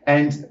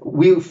 And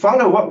we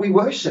follow what we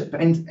worship.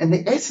 And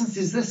the essence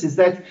is this, is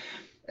that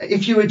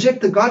if you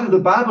reject the God of the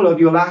Bible of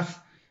your life,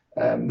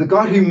 the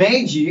God who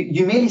made you,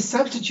 you merely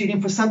substitute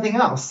him for something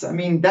else. I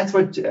mean, that's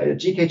what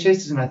G.K.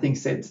 Chesterton, I think,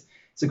 said.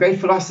 It's a great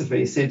philosopher.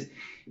 He said,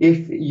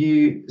 if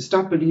you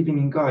stop believing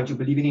in God, you'll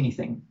believe in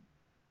anything.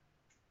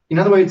 In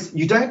other words,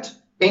 you don't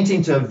enter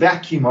into a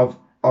vacuum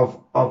of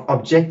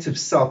objective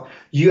self.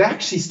 You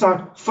actually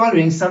start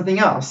following something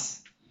else.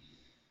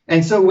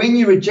 And so when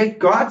you reject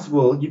God's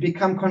will, you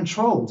become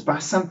controlled by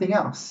something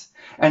else.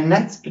 And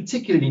that's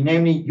particularly,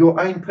 namely, your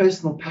own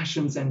personal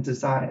passions and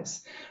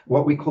desires,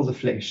 what we call the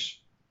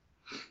flesh.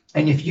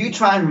 And if you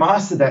try and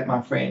master that,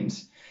 my friend,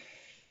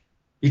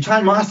 you try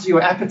and master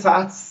your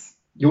appetites,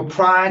 your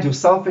pride, your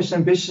selfish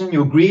ambition,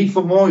 your greed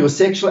for more, your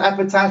sexual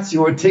appetites,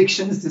 your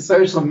addictions to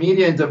social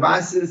media and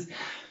devices.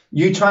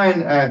 You try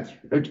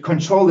and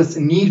control this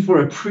need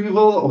for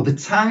approval or the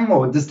tongue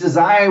or this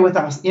desire with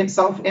our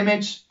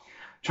self-image,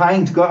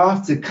 trying to go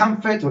after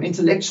comfort or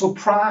intellectual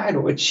pride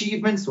or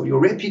achievements or your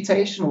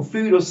reputation or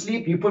food or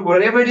sleep. You put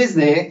whatever it is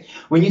there.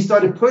 When you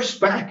start to push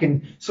back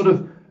and sort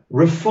of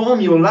reform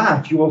your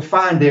life, you will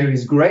find there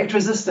is great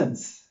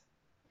resistance.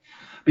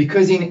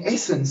 Because in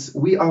essence,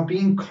 we are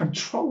being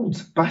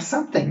controlled by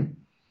something.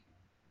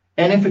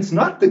 And if it's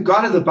not the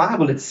God of the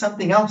Bible, it's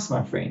something else,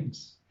 my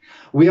friends.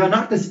 We are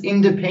not this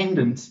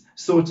independent,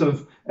 sort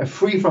of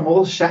free from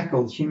all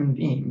shackles human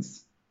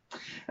beings.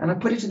 And I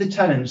put it to the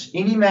challenge,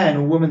 any man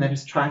or woman that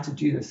has tried to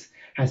do this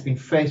has been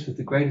faced with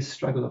the greatest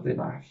struggle of their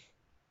life.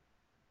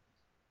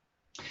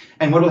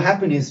 And what will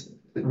happen is,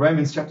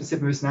 Romans chapter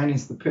 7 verse 9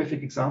 is the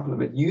perfect example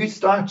of it. You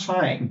start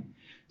trying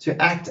to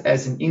act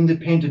as an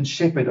independent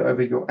shepherd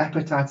over your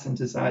appetites and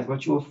desires.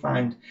 What you will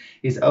find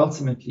is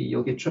ultimately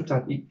you'll get tripped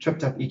up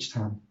each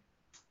time.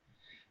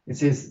 It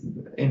says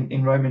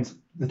in Romans,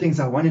 the things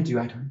I want to do,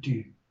 I don't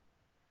do.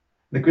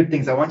 The good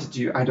things I want to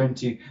do, I don't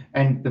do.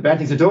 And the bad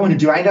things I don't want to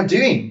do, I end up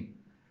doing.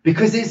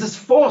 Because there's this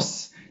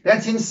force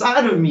that's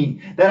inside of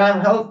me that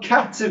I'm held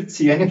captive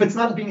to. And if it's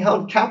not being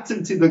held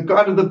captive to the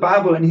God of the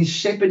Bible and his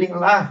shepherding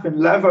life and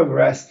love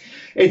over us,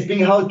 it's being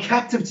held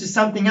captive to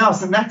something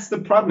else. And that's the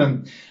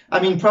problem.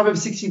 I mean,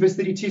 Proverbs 16 verse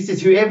 32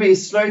 says, whoever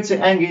is slow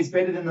to anger is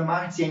better than the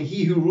mighty, and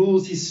he who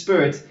rules his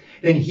spirit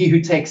than he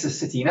who takes a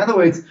city. In other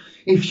words,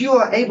 if you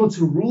are able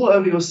to rule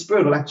over your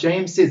spirit, or like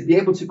James says, be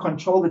able to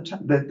control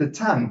the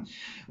tongue,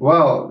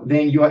 well,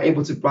 then you are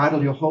able to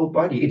bridle your whole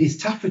body. It is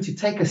tougher to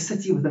take a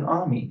city with an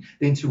army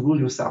than to rule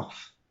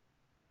yourself.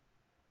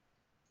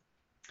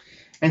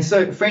 And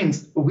so,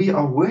 friends, we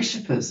are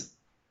worshippers.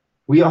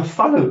 We are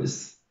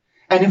followers.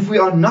 And if we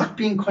are not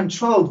being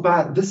controlled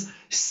by this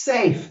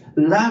safe,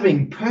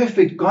 loving,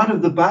 perfect God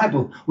of the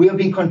Bible, we are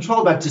being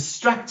controlled by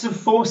destructive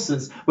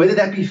forces, whether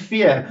that be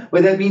fear,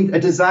 whether that means a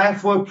desire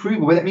for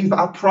approval, whether that means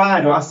our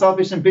pride or our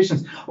selfish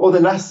ambitions or the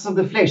lusts of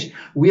the flesh.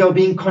 We are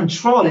being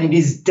controlled, and it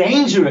is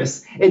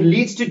dangerous. It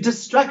leads to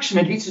destruction.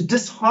 It leads to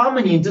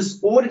disharmony and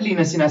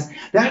disorderliness in us.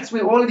 That's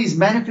where all of these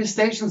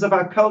manifestations of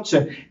our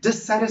culture,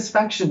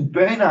 dissatisfaction,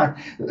 burnout,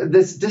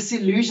 this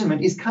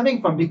disillusionment is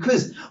coming from,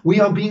 because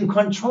we are being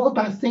controlled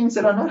by things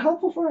that are not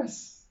helpful for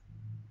us.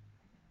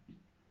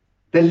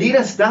 They lead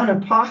us down a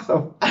path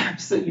of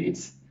absolute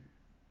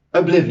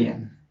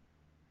oblivion.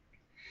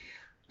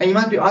 And you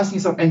might be asking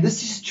yourself, and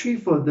this is true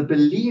for the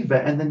believer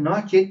and the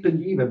not yet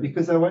believer,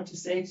 because I want to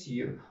say to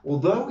you,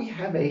 although we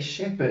have a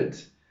shepherd,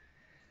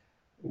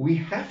 we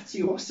have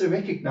to also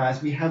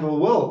recognize we have a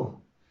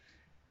will,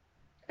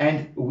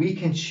 and we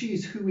can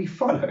choose who we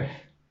follow.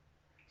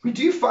 We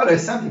do follow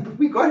something, but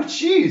we got to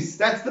choose.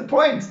 That's the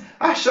point.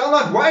 I shall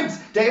not want.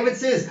 David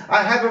says,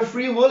 I have a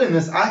free will in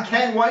this. I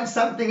can want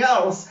something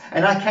else,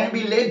 and I can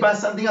be led by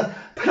something else,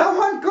 but I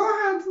want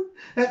God.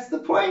 That's the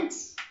point.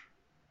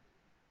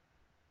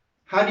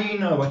 How do you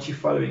know what you're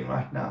following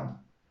right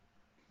now?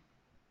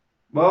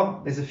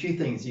 Well, there's a few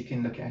things you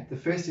can look at. The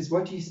first is,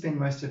 what do you spend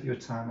most of your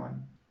time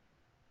on?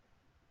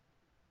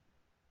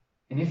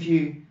 And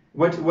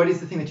what is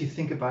the thing that you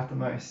think about the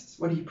most?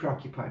 What are you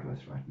preoccupied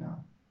with right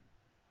now?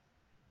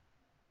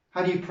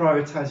 How do you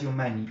prioritize your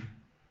money?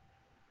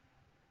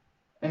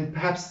 And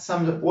perhaps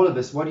all of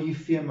this, what do you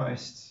fear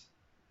most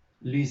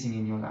losing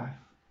in your life?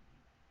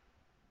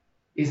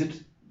 Is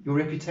it your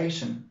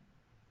reputation?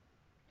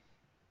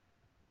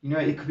 You know,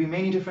 it could be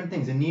many different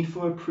things. A need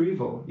for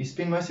approval. You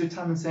spend most of your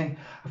time saying,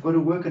 I've got to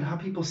work on how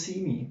people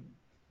see me.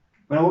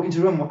 When I walk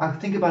into a room, I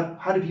think about,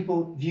 how do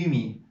people view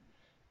me?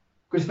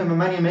 I've got to spend my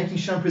money on making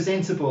sure I'm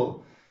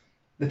presentable.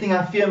 The thing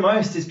I fear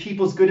most is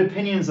people's good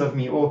opinions of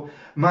me, or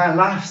my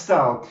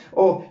lifestyle.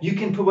 Or you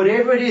can put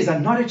whatever it is.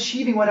 I'm not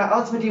achieving what I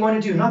ultimately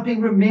want to do, not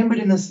being remembered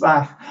in this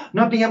life,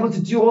 not being able to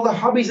do all the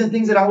hobbies and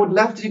things that I would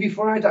love to do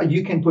before I die.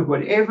 You can put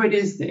whatever it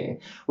is there,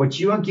 what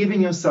you are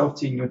giving yourself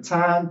to in your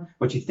time,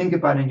 what you think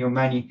about in your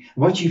money,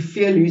 what you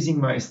fear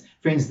losing most.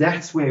 Friends,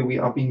 that's where we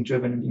are being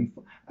driven,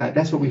 and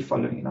that's what we're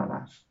following in our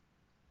life.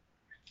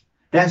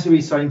 That's where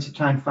we're starting to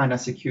try and find our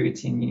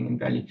security and meaning and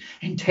value.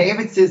 And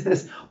David says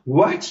this,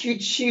 what you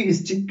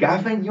choose to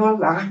govern your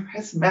life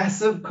has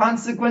massive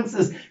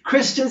consequences.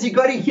 Christians, you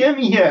got to hear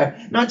me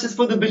here. Not just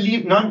for the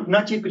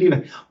not yet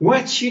believer.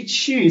 What you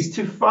choose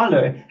to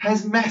follow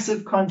has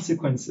massive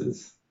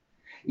consequences.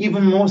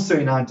 Even more so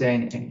in our day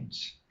and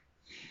age.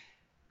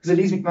 Because it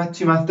leads me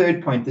to my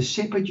third point. The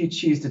shepherd you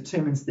choose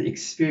determines the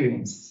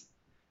experience,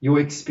 your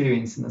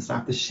experience in this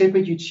life. The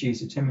shepherd you choose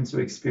determines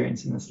your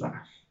experience in this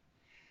life.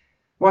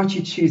 What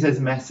you choose has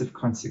massive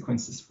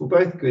consequences for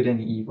both good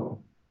and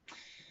evil.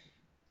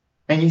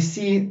 And you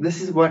see, this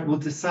is what will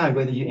decide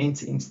whether you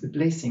enter into the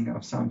blessing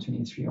of Psalm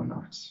 23 or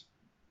not.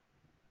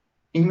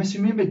 And you must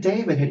remember,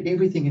 David had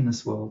everything in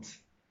this world.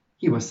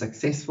 He was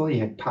successful, he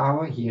had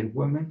power, he had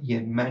women, he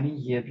had money,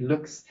 he had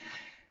looks.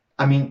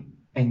 And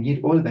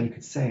yet all of that he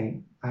could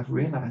say, I've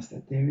realized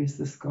that there is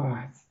this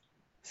God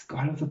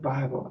of the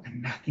Bible,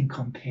 and nothing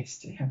compares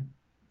to him.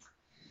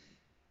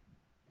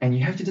 And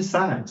you have to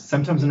decide,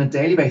 sometimes on a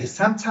daily basis,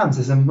 sometimes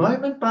as a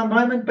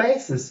moment-by-moment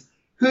basis,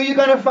 who you're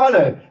going to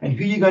follow and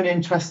who you're going to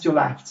entrust your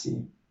life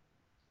to.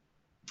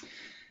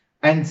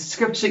 And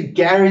Scripture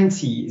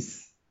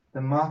guarantees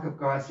the mark of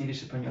God's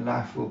leadership on your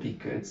life will be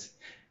good.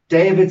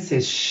 David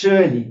says,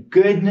 surely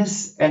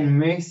goodness and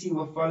mercy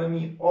will follow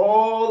me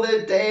all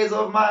the days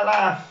of my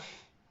life.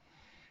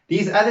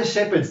 These other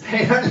shepherds,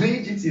 they don't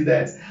lead you to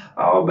that.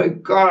 Oh,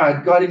 but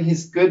God in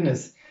his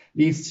goodness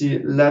leads to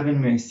love and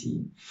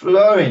mercy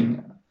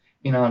flowing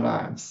in our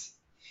lives.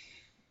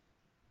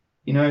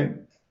 You know,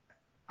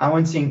 I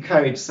want to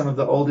encourage some of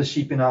the older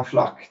sheep in our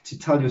flock to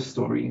tell your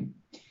story.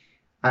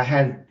 I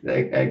had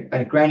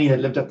a granny that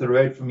lived up the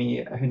road from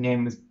me. Her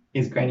name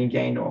is Granny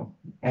Gaynor,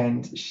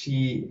 and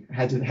she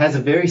has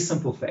a very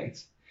simple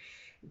faith,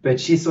 but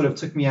she sort of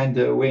took me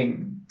under her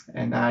wing,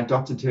 and I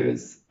adopted her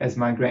as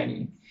my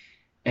granny.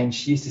 And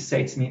she used to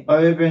say to me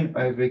over and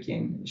over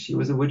again, she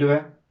was a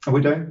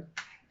widow,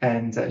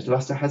 and she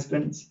lost her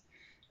husband.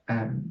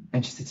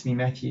 And she said to me,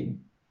 Matthew,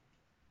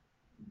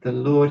 the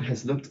Lord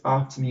has looked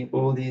after me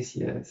all these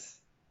years.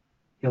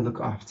 He'll look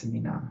after me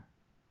now.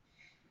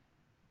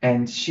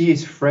 And she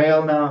is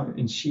frail now,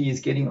 and she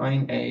is getting on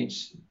in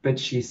age. But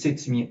she said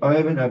to me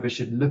over and over,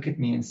 she'd look at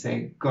me and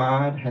say,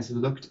 God has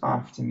looked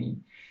after me,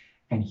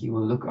 and he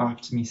will look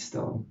after me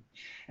still.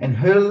 And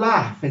her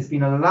life has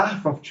been a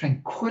life of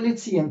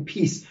tranquility and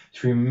peace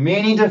through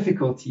many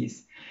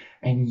difficulties.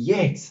 And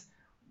yet,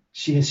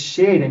 she has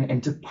shared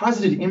and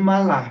deposited in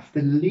my life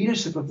the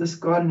leadership of this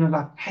God in her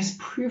life has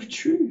proved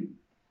true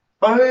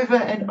over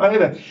and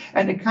over.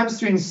 And it comes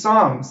through in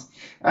Psalms,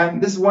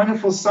 this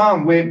wonderful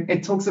psalm where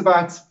it talks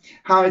about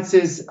how it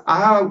says,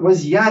 I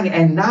was young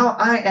and now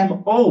I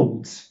am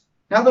old.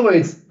 In other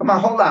words, my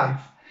whole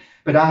life,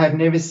 but I have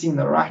never seen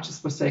the righteous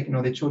forsaken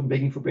or their children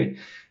begging for bread.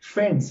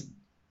 Friends,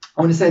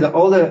 I want to say the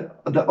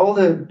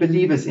older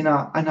believers in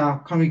our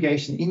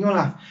congregation, in your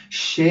life,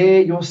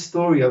 share your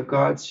story of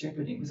God's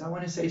shepherding. Because I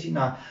want to say to you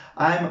now,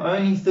 I'm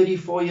only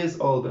 34 years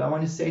old, but I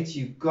want to say to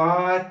you,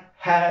 God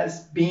has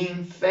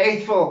been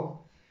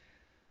faithful.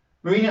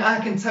 Marina and I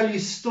can tell you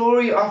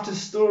story after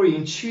story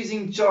in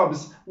choosing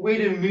jobs, where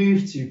to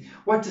move to,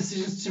 what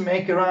decisions to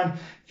make around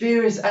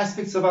various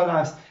aspects of our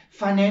lives.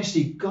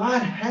 Financially,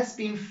 God has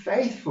been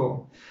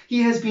faithful.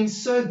 He has been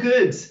so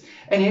good.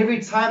 And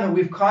every time that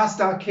we've cast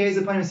our cares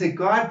upon him and said,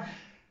 God,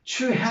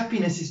 true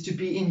happiness is to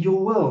be in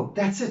your will.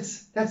 That's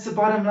it. That's the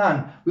bottom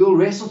line. We'll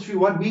wrestle through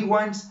what we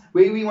want,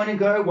 where we want to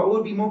go, what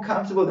would be more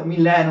comfortable. Then we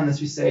land on this.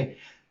 We say,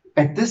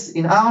 at this,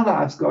 in our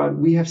lives, God,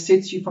 we have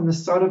said to you from the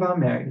start of our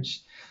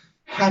marriage,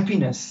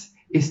 happiness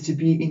is to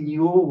be in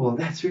your will.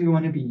 That's where we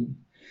want to be.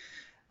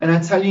 And I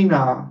tell you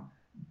now,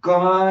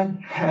 God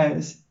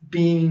has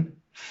been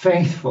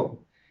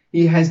faithful.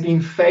 He has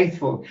been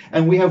faithful.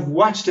 And we have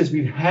watched as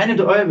we've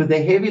handed over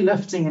the heavy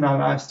lifting in our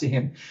lives to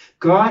him.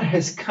 God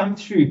has come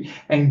through,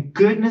 and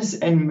goodness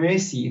and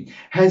mercy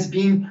has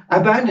been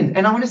abundant.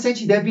 And I want to say to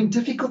you, there have been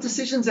difficult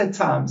decisions at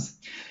times.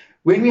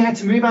 When we had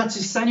to move out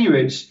to Sunny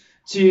Ridge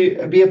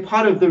to be a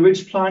part of the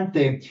Ridge plant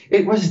there,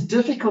 it was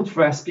difficult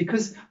for us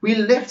because we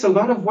left a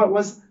lot of what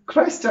was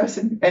close to us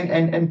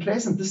and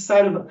pleasant, this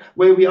side of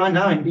where we are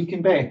now in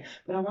Beacon Bay.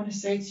 But I want to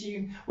say to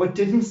you, what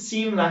didn't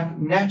seem like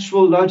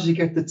natural logic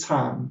at the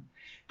time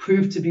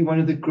proved to be one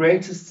of the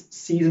greatest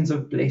seasons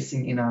of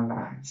blessing in our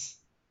lives.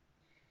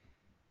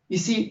 You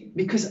see,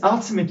 because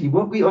ultimately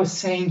what we are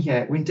saying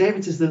here, when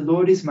David says, the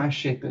Lord is my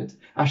shepherd,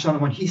 I shall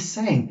not want, he's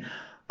saying,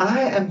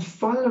 I am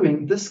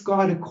following this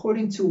God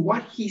according to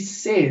what he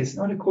says,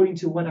 not according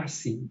to what I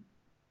see.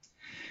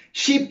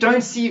 Sheep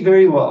don't see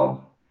very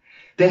well.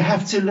 They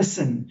have to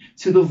listen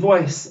to the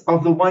voice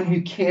of the one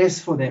who cares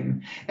for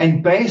them.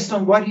 And based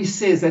on what he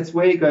says, that's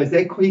where he goes.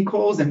 He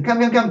calls them,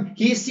 come.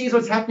 He sees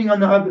what's happening on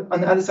the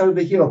other side of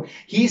the hill.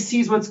 He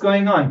sees what's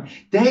going on.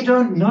 They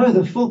don't know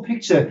the full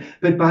picture,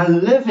 but by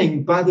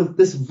living by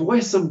this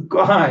voice of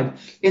God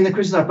in the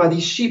Christian life, by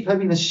these sheep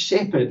having the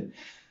shepherd,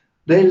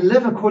 they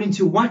live according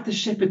to what the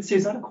shepherd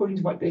says, not according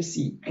to what they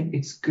see. And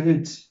it's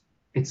good.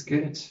 It's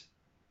good.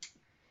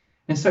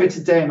 And so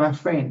today, my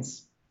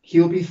friends,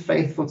 he'll be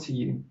faithful to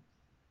you.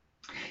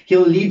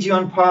 He'll lead you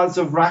on paths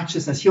of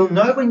righteousness. He'll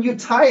know when you're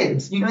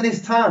tired. You know,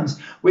 there's times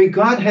where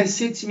God has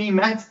said to me,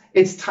 Matt,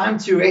 it's time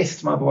to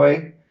rest, my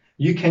boy.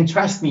 You can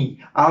trust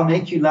me. I'll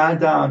make you lie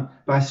down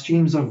by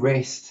streams of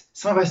rest.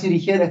 Some of us need to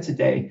hear that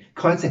today.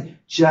 God said,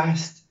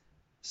 just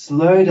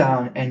slow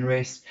down and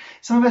rest.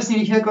 Some of us need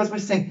to hear God's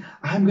voice saying,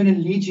 I'm going to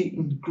lead you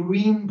in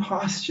green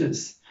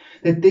pastures,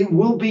 that there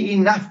will be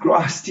enough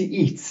grass to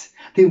eat.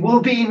 There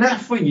will be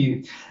enough for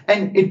you.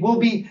 And it will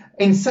be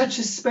in such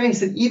a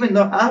space that even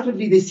though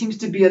outwardly there seems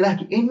to be a lack,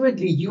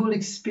 inwardly you will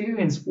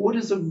experience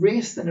waters of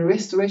rest and a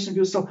restoration of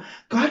your soul.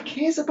 God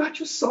cares about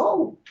your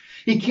soul.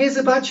 He cares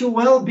about your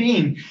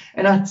well-being.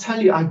 And I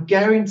tell you, I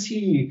guarantee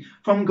you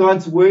from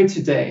God's word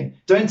today,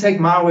 don't take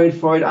my word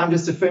for it. I'm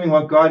just affirming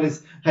what God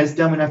has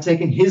done when I've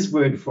taken his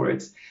word for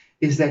it,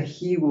 is that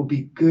he will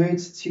be good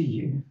to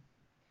you.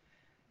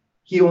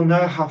 He will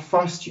know how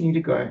fast you need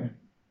to go.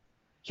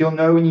 He'll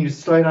know when you need to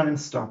slow down and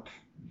stop.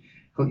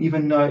 He'll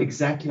even know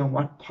exactly on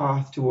what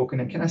path to walk in.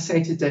 And can I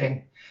say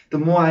today, the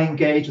more I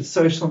engage with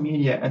social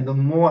media and the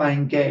more I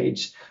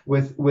engage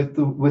with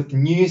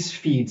news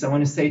feeds, I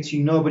want to say to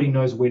you, nobody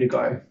knows where to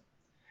go.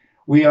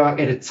 We are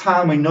at a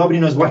time when nobody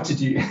knows what to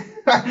do.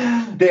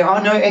 There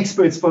are no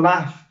experts for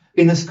life.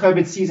 In this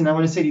COVID season, I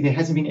want to say to you, there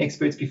hasn't been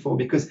experts before,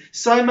 because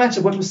so much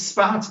of what was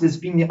spouted as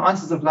being the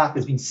answers of life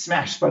has been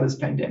smashed by this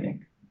pandemic.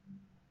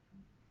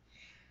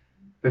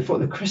 But for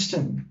the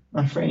Christian,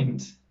 my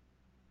friend,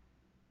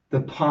 the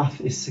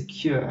path is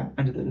secure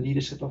under the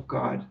leadership of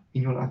God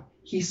in your life.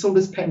 He saw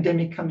this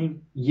pandemic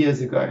coming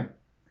years ago,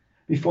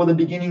 before the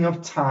beginning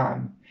of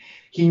time.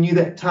 He knew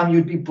that time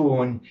you'd be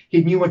born.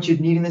 He knew what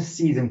you'd need in this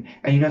season,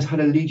 and he knows how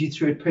to lead you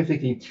through it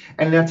perfectly.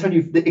 And I tell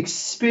you, the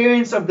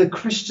experience of the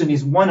Christian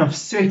is one of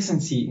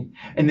certainty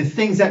and the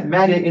things that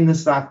matter in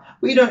this life.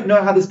 We don't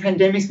know how this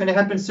pandemic is going to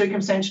happen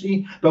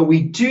circumstantially, but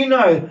we do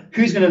know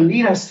who's going to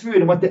lead us through it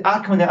and what the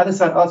outcome on the other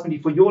side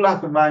ultimately for your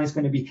life and mine is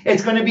going to be.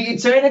 It's going to be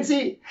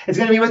eternity. It's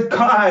going to be with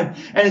God,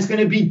 and it's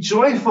going to be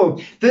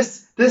joyful.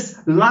 This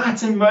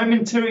light and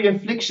momentary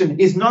affliction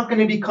is not going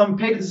to be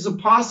compared to the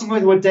surpassing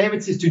with what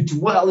David says, to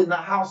dwell in the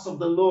house of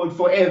the Lord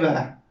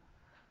forever.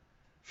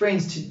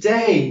 Friends,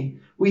 today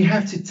we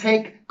have to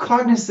take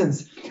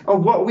cognizance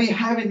of what we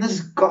have in this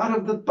God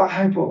of the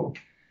Bible.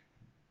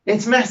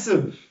 It's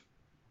massive.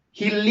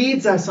 He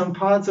leads us on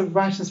paths of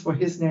righteousness for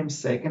his name's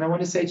sake. And I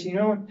want to say to you, you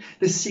know what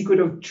the secret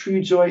of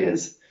true joy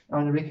is? I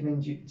want to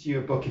recommend you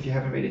a book if you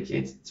haven't read it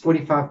yet. It's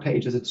 45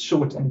 pages. It's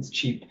short and it's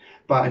cheap,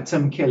 by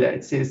Tim Keller.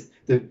 It says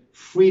the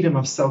freedom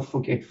of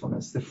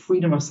self-forgetfulness. The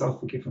freedom of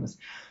self-forgetfulness.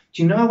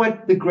 Do you know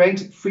what the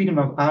great freedom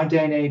of our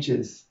day and age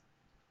is?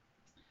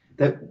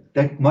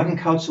 That modern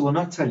culture will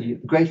not tell you.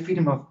 The great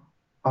freedom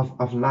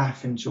of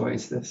life and joy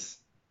is this.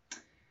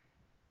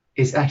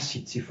 Is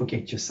actually to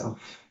forget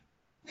yourself.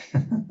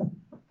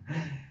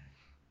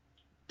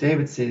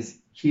 David says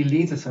he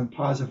leads us on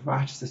paths of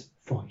righteousness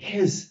for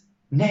his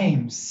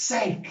name's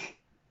sake.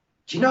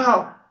 Do you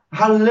know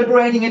how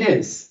liberating it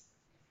is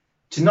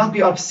to not be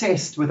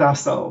obsessed with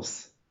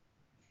ourselves,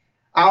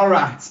 our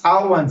rights,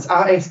 our wants,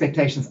 our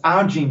expectations,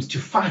 our dreams, to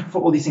fight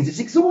for all these things? It's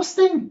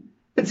exhausting.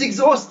 It's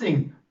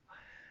exhausting.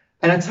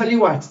 And I tell you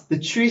what, the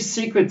true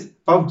secret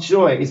of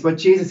joy is what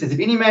Jesus says. If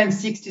any man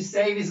seeks to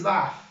save his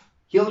life,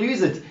 he'll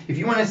lose it. If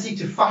you want to seek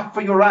to fight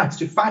for your rights,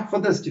 to fight for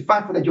this, to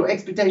fight for that, your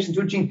expectations,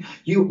 your dreams,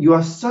 you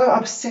are so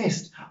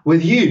obsessed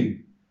with you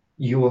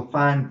will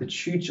find the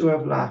true joy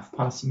of life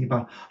passing you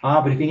by.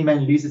 But if any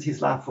man loses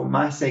his life for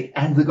my sake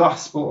and the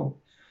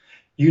gospel,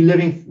 you're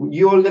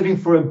living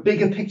for a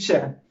bigger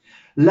picture,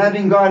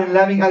 loving God and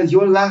loving others,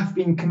 your life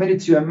being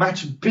committed to a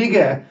much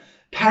bigger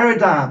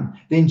paradigm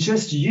than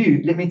just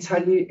you. Let me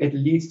tell you, it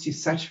leads to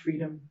such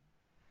freedom.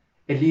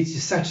 It leads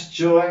to such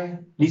joy,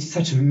 leads to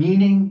such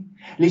meaning,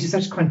 leads to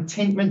such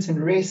contentment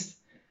and rest,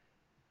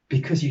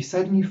 because you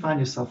suddenly find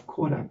yourself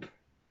caught up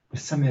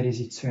with something that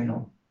is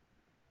eternal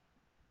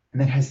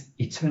and that has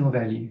eternal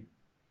value.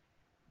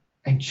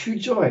 And true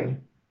joy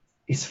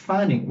is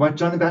finding what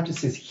John the Baptist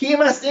says: he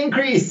must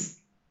increase,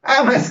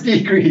 I must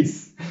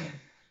decrease.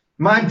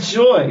 My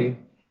joy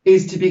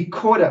is to be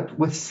caught up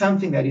with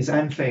something that is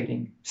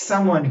unfading,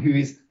 someone who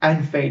is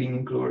unfading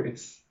and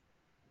glorious.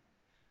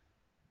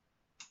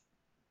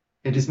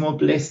 It is more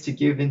blessed to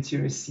give than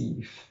to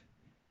receive.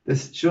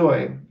 This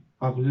joy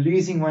of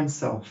losing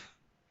oneself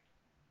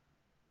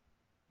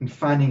and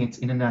finding it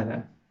in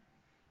another,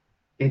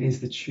 it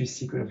is the true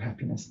secret of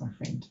happiness, my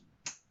friend.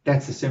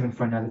 That's a sermon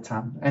for another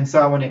time. And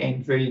so I want to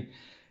end very,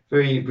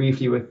 very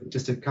briefly with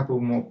just a couple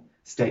more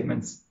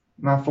statements.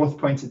 My fourth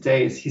point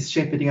today is his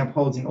shepherding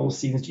upholds in all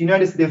seasons. Do you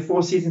notice that there are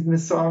 4 seasons in the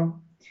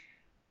psalm?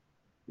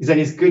 Is that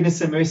his goodness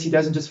and mercy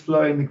doesn't just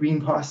flow in the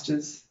green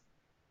pastures.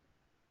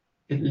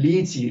 It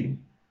leads you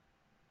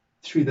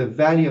through the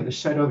valley of the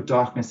shadow of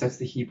darkness. That's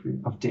the Hebrew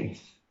of death.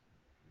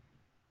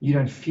 You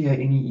don't fear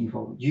any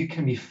evil. You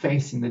can be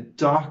facing the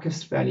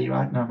darkest valley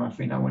right now, my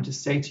friend. I want to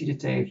say to you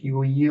today, if you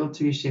will yield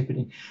to his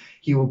shepherding,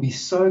 he will be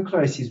so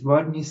close, his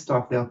rod and his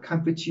staff, they'll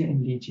comfort you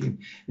and lead you.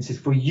 It says,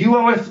 for you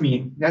are with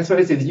me. That's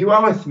what it says, you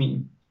are with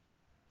me.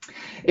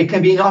 It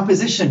can be in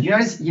opposition. You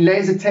notice he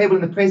lays a table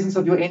in the presence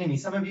of your enemy.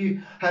 Some of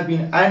you have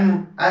been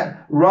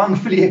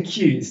wrongfully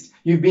accused.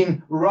 You've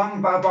been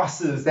wronged by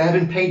bosses. They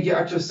haven't paid you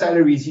out your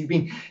salaries.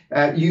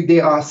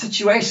 There are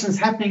situations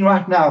happening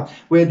right now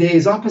where there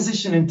is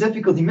opposition and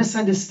difficulty,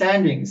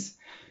 misunderstandings.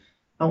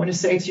 I want to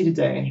say to you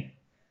today,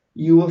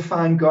 you will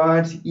find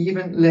God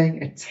even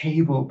laying a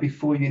table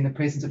before you in the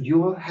presence of, you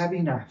will have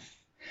enough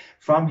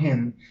from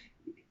him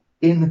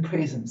in the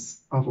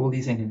presence of all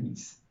these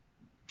enemies.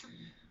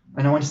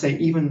 And I want to say,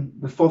 even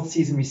the 4th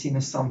season we see in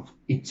the psalm,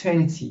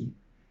 eternity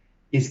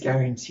is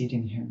guaranteed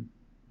in him.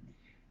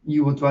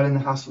 You will dwell in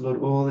the house of the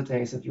Lord all the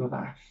days of your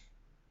life.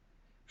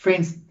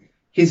 Friends,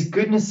 his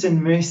goodness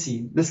and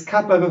mercy, this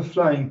cup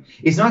overflowing,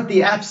 is not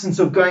the absence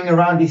of going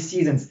around these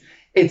seasons.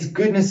 It's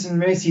goodness and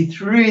mercy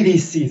through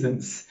these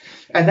seasons.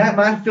 And that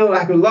might feel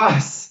like a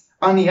loss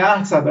on the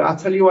outside, but I'll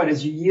tell you what,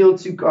 as you yield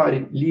to God,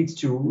 it leads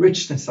to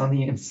richness on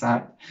the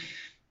inside.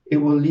 It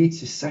will lead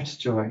to such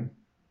joy.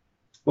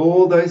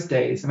 All those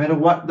days, no matter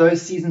what those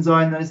seasons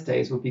are in those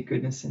days, will be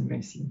goodness and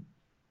mercy.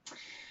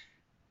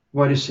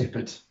 What a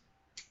shepherd.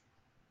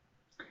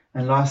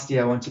 And lastly,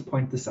 I want to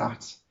point this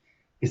out,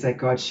 is that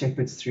God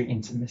shepherds through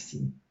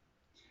intimacy.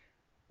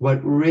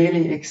 What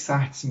really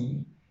excites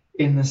me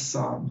in this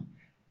psalm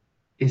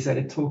is that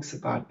it talks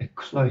about a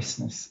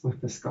closeness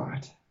with this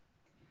God.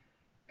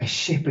 A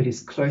shepherd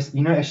is close.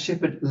 You know, a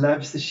shepherd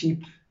loves the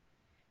sheep.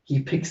 He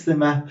picks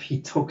them up.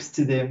 He talks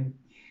to them.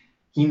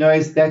 He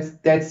knows that's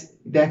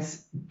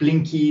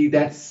Blinky,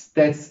 that's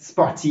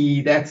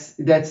Spotty,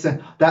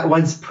 that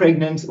one's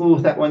pregnant. Oh,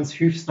 that one's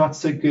hoof's not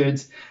so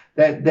good.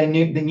 That they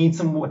need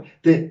some more.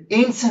 The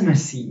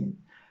intimacy,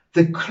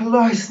 the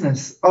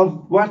closeness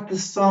of what the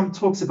psalm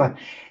talks about,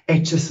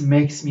 it just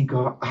makes me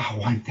go, I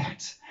want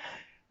that.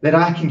 That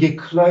I can get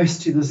close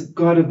to this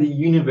God of the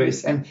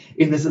universe and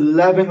in this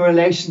loving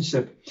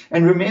relationship.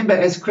 And remember,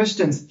 as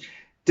Christians,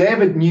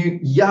 David knew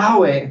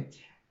Yahweh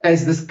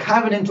as this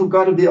covenantal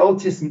God of the Old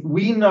Testament.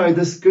 We know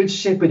this good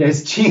shepherd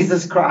as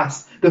Jesus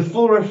Christ, the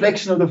full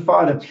reflection of the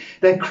Father,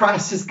 that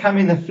Christ has come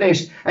in the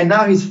flesh, and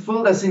now he's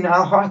filled us in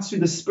our hearts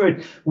through the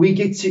Spirit. We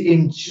get to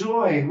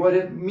enjoy what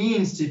it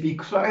means to be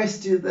close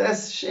to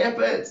this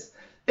shepherd.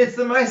 It's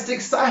the most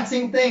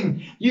exciting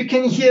thing. You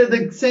can hear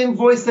the same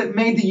voice that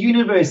made the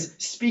universe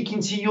speaking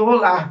to your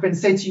life and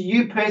say to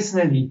you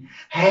personally,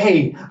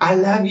 hey, I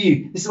love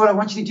you. This is what I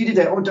want you to do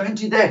today. Or don't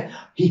do that.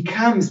 He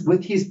comes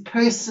with his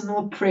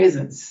personal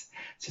presence.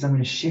 Says, I'm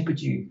going to shepherd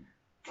you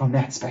from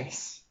that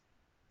space.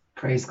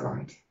 Praise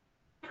God.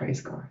 Praise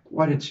God.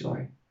 What a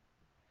joy.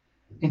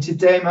 And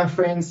today, my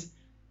friends,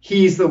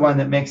 he's the one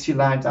that makes you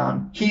lie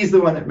down. He's the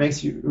one that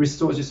makes you,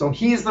 restores your soul.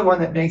 He's the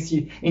one that makes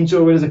you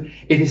enjoy what is it.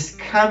 It is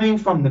coming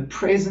from the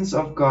presence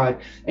of God.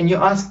 And you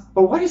ask,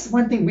 but what is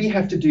one thing we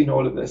have to do in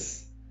all of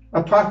this?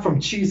 apart from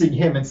choosing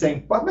him and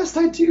saying, what must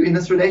I do in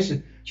this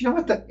relationship? Do you know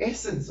what the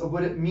essence of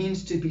what it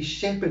means to be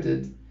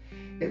shepherded?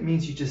 It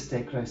means you just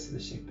stay close to the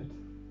shepherd.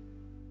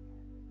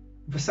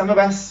 For some of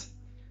us,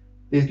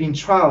 there's been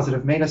trials that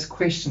have made us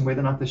question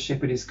whether or not the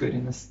shepherd is good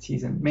in this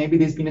season. Maybe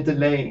there's been a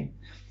delay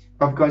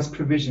of God's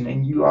provision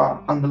and you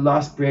are on the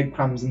last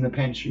breadcrumbs in the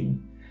pantry.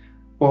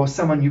 Or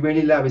someone you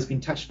really love has been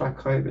touched by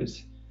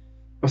COVID.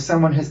 Or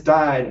someone has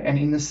died and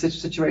in this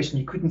situation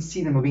you couldn't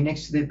see them or be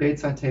next to their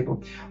bedside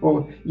table.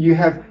 Or you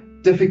have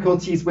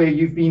difficulties where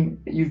you've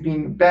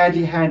been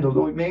badly handled,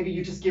 or maybe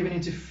you're just given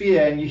into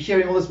fear and you're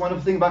hearing all this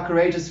wonderful thing about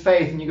courageous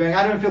faith and you're going,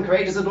 I don't feel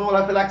courageous at all,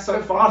 I feel like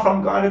so far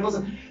from God. It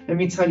wasn't. Let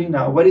me tell you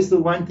now, what is the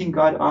one thing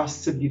God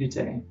asks of you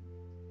today?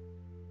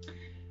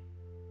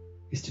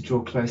 Is to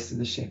draw close to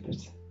the shepherd.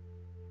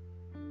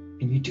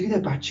 And you do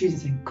that by choosing,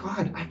 saying,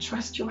 God, I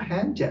trust your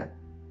hand here.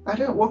 I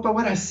don't walk by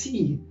what I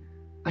see.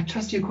 I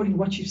trust you according to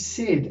what you've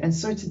said. And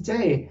so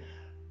today,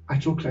 I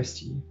draw close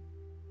to you.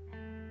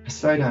 I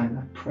slow down,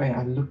 I pray,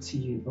 I look to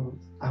you, Lord.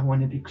 I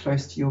want to be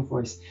close to your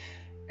voice.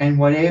 And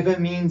whatever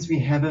means we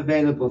have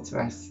available to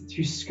us,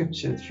 through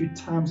scripture, through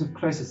times of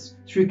closeness,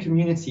 through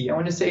community, I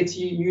want to say to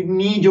you, you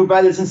need your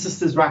brothers and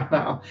sisters right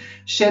now.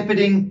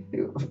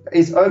 Shepherding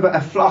is over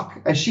a flock.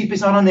 A sheep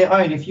is not on their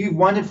own. If you've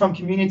wandered from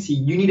community,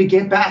 you need to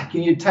get back.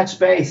 You need to touch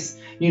base.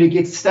 You need to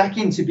get stuck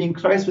into being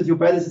close with your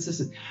brothers and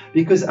sisters.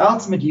 Because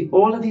ultimately,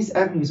 all of these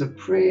avenues of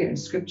prayer and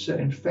scripture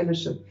and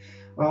fellowship,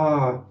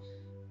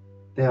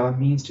 they are a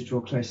means to draw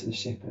close to the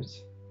shepherd.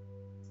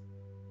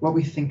 What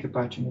we think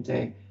about during the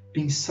day,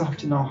 being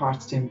soft in our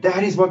hearts to him,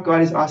 that is what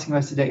God is asking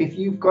us today. If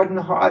you've gotten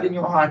a hard in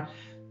your heart,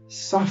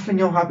 soften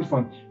your heart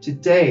before him.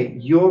 Today,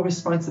 your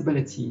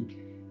responsibility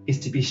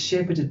is to be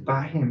shepherded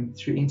by him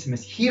through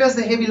intimacy. He does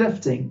the heavy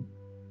lifting.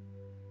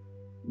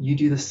 You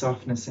do the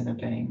softness and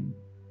obeying.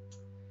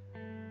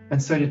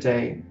 And so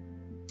today,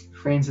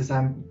 friends, as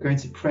I'm going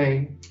to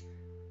pray,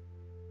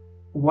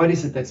 what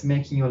is it that's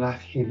making your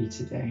life heavy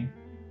today?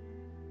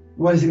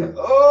 What is it?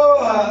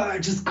 I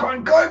just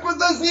can't cope with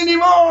this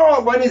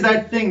anymore. What is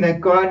that thing that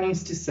God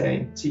needs to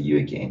say to you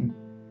again?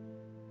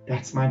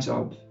 That's my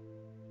job.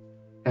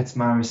 That's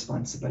my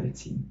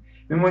responsibility.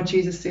 Remember what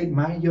Jesus said?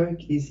 My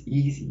yoke is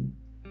easy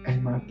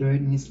and my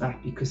burden is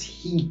light, because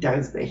he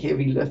does the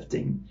heavy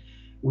lifting.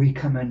 We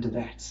come under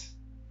that.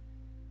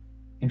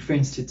 And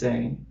friends,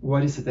 today,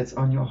 what is it that's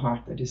on your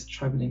heart that is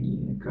troubling you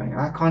and going,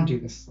 I can't do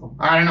this, or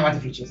I don't know what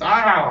the future is.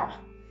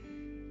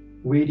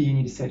 Where do you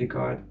need to say to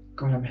God,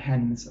 God, I'm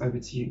handing this over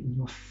to you in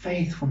your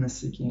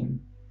faithfulness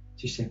again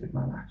to shepherd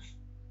my life.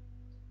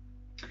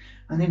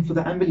 And then for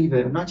the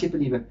unbeliever, or not yet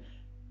believer,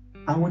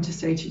 I want to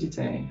say to you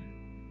today,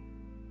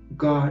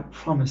 God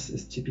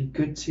promises to be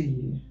good to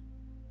you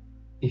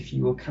if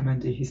you will come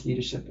under his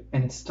leadership.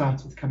 And it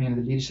starts with coming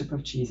under the leadership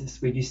of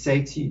Jesus, where you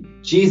say to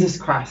Jesus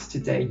Christ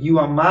today, you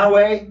are my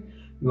way,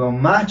 you are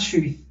my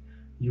truth,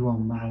 you are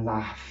my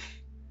life.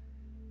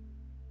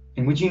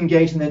 And would you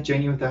engage in that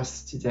journey with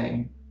us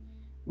today?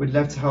 We'd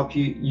love to help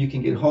you. You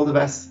can get hold of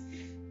us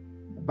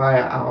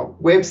via our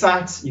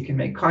website. You can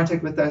make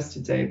contact with us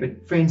today.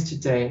 But friends,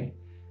 today,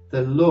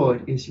 the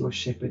Lord is your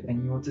shepherd,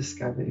 and you will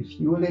discover, if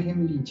you will let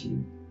him lead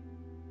you,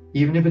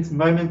 even if it's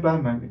moment by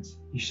moment,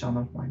 you shall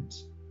not want.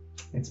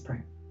 Let's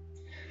pray.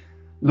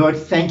 Lord,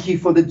 thank you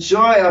for the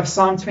joy of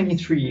Psalm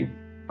 23.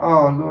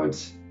 Oh, Lord,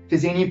 if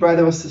there's any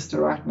brother or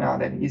sister right now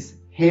that is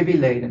heavy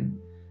laden,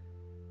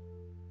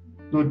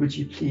 Lord, would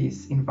you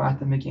please invite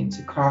them again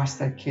to cast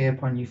that care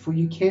upon you, for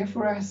you care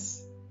for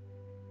us.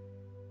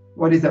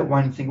 What is that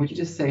one thing? Would you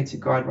just say to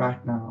God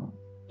right now,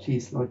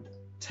 please, Lord,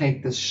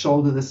 take this,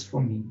 shoulder this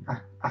for me.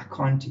 I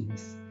can't do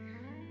this.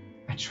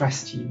 I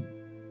trust you.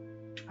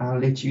 I'll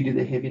let you do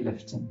the heavy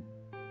lifting.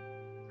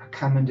 I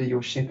come under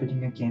your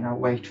shepherding again. I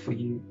wait for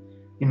you.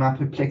 In my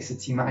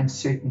perplexity, my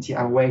uncertainty,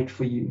 I wait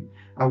for you.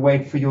 I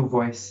wait for your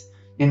voice.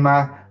 In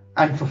my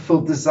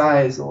unfulfilled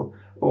desires or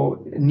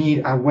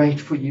need, I wait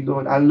for you,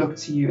 Lord. I look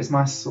to you as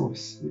my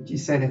source. Would you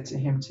say that to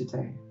him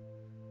today?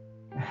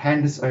 I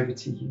hand this over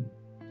to you.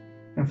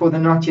 And for the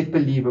not yet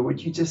believer,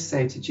 would you just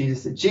say to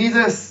Jesus, that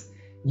Jesus,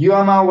 you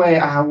are my way.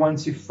 I want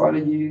to follow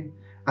you.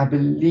 I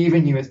believe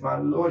in you as my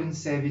Lord and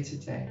Savior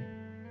today.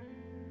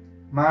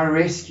 My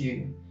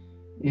rescue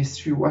is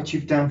through what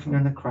you've done for me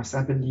on the cross.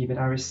 I believe it.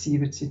 I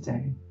receive it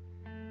today.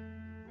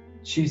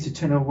 Choose to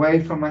turn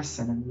away from my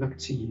sin and look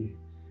to you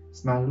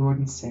as my Lord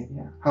and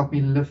Savior. Help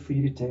me live for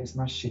you today as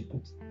my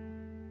shepherd.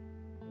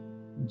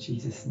 In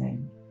Jesus'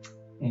 name,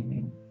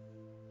 amen.